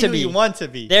you want to be. Be who you want to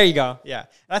be. There you go. Yeah. And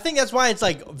I think that's why it's,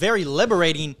 like, very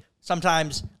liberating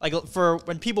sometimes, like, for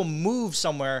when people move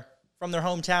somewhere from their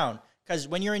hometown. Because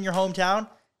when you're in your hometown,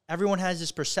 everyone has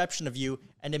this perception of you,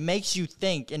 and it makes you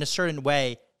think in a certain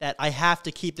way that I have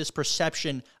to keep this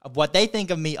perception of what they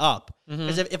think of me up.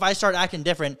 Because if I start acting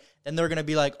different, then they're going to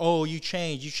be like, oh, you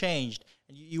changed.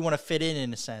 And you want to fit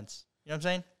in a sense. You know what I'm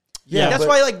saying? Yeah, that's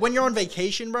why, like, when you're on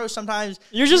vacation, bro, sometimes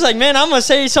you're just like, man, I'm gonna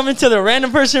say something to the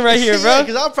random person right here, bro.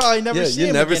 Because I'll probably never see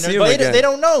him again. They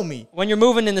don't know me. When you're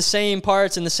moving in the same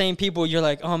parts and the same people, you're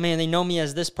like, oh man, they know me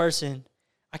as this person.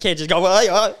 I can't just go.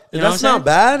 Well, that's not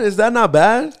bad. Is that not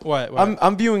bad? What?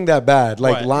 I'm viewing that bad,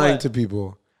 like lying to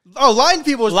people. Oh, lying to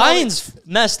people is lying's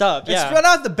messed up. Yeah, it's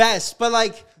not the best, but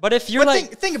like. But if you're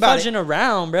think about fudging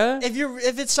around, bro.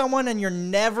 If it's someone and you're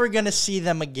never gonna see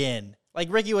them again. Like,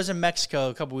 Ricky was in Mexico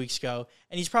a couple weeks ago,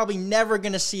 and he's probably never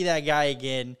going to see that guy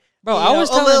again. Bro, I was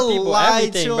telling people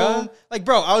everything, bro. Like,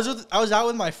 bro, I was out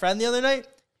with my friend the other night.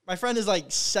 My friend is, like,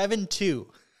 7'2".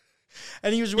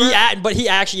 And he was wearing... But he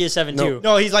actually is 7'2".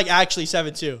 No, he's, like, actually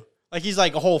 7'2". Like, he's,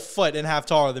 like, a whole foot and a half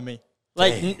taller than me.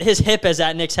 Like, his hip is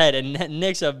at Nick's head, and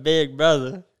Nick's a big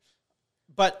brother.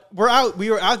 But we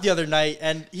were out the other night,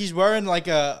 and he's wearing, like,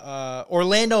 a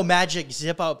Orlando Magic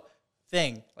zip-up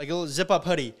thing, like a little zip-up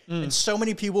hoodie. And so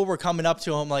many people were coming up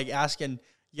to him, like, asking,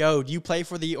 yo, do you play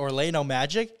for the Orlando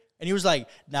Magic? And he was like,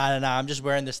 nah, I'm just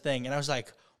wearing this thing. And I was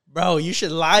like, bro, you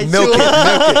should lie to him. You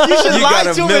should lie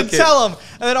to him and tell him.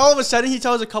 And then all of a sudden, he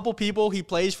tells a couple people he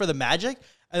plays for the Magic.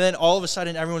 And then all of a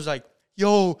sudden, everyone's like,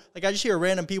 yo, like, I just hear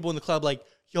random people in the club like,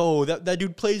 yo, that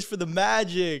dude plays for the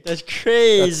Magic. That's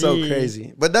crazy. That's so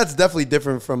crazy. But that's definitely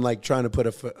different from, like, trying to put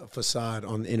a facade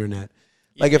on the internet.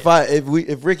 Like,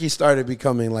 if Ricky started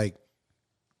becoming, like,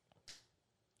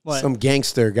 some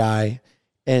gangster guy.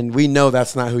 And we know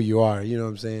that's not who you are. You know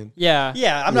what I'm saying? Yeah.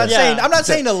 Yeah. I'm not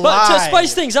saying to lie. But to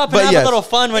spice things up and have a little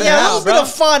fun when you're out, a little bit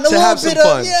of fun. A little bit of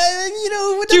fun.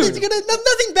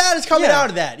 Nothing bad is coming out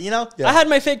of that, you know? Yeah. I had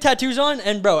my fake tattoos on,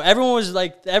 and bro,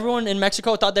 everyone in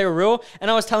Mexico thought they were real.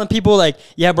 And I was telling people like,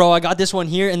 yeah, bro, I got this one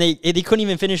here. And they couldn't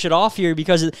even finish it off here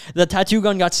because the tattoo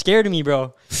gun got scared of me,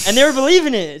 bro. And they were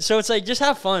believing it. So it's like, just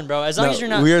have fun, bro. As long as you're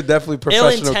not we are definitely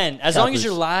professional ill intent. As long as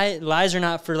your lies are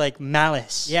not for like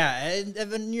malice. Yeah.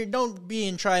 And you don't be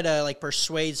and try to like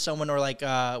persuade someone or like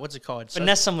what's it called?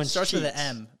 Finesse someone. Starts with an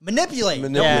M.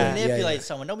 Manipulate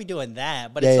someone. Don't be doing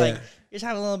that. But it's like just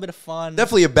have a little bit of fun.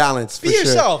 Definitely a balance. Be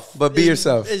yourself. But be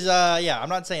yourself. I'm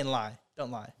not saying lie.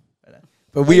 Don't lie.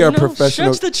 But we are professional.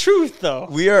 That's the truth, though.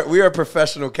 We are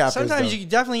professional cappers. Sometimes you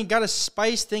definitely got to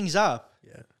spice things up.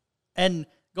 Yeah. And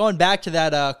going back to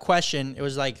that question, it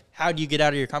was like, how do you get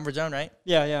out of your comfort zone, right?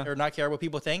 Yeah. Or not care what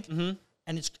people think. Mm-hmm.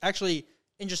 And it's actually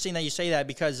interesting that you say that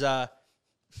because you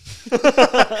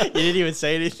didn't even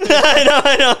say anything.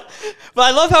 I know. But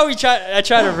I love how I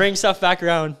try to bring stuff back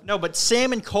around. No, but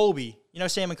Sam and Colby, you know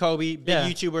Sam and Colby, big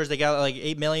YouTubers, they got like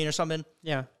 8 million or something.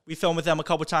 Yeah. We filmed with them a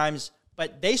couple times,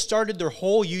 but they started their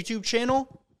whole YouTube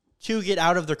channel to get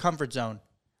out of their comfort zone.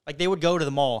 Like they would go to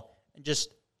the mall and just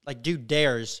like do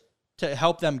dares to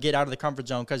help them get out of the comfort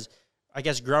zone because I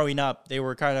guess growing up, they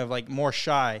were kind of like more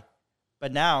shy.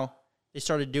 But now they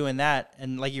started doing that.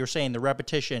 And like you were saying, the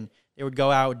repetition, they would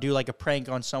go out, do like a prank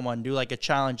on someone, do like a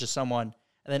challenge to someone.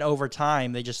 And then over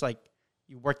time, they just like,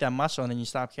 you work that muscle and then you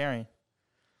stop caring.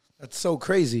 That's so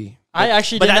crazy. I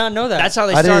actually did not know that. That's how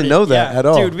they started. I didn't know that at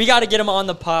all. Dude, we got to get him on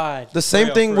the pod. The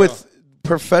same thing with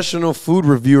professional food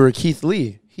reviewer Keith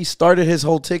Lee. He started his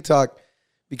whole TikTok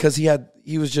because he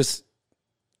just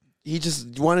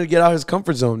wanted to get out of his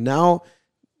comfort zone. Now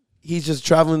he's just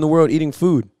traveling the world eating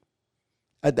food.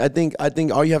 I think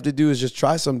all you have to do is just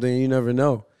try something and you never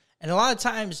know. And a lot of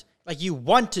times, like you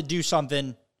want to do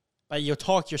something, but you'll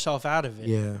talk yourself out of it.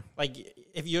 Yeah. Like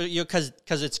if you're because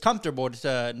it's comfortable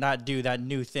to not do that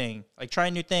new thing. Like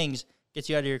trying new things gets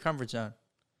you out of your comfort zone.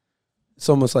 It's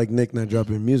almost like Nick not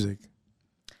dropping music.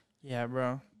 Yeah,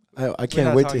 bro. I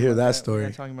can't wait to hear that story. We're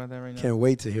not talking about that right now. Can't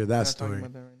wait to hear that story.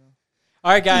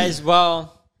 All right, guys.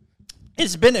 Well,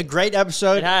 it's been a great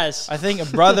episode. It has. I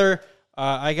think, brother,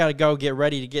 I got to go get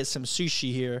ready to get some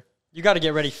sushi here. You got to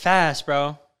get ready fast,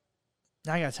 bro.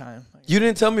 I got time. You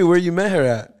didn't tell me where you met her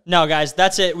at. No, guys,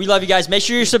 that's it. We love you guys. Make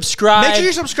sure you subscribe. Make sure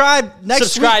you subscribe.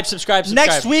 Subscribe.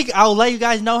 Next week, I'll let you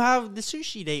guys know how the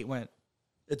sushi date went.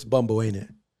 It's Bumble, ain't it?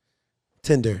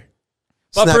 Tinder.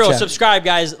 But Snapchat. for real, subscribe,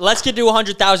 guys. Let's get to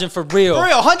 100,000 for real. For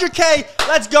real, 100K.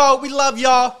 Let's go. We love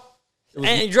y'all.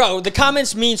 And, bro, the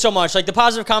comments mean so much. Like, the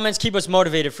positive comments keep us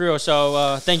motivated, for real.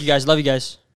 So, thank you, guys. Love you guys.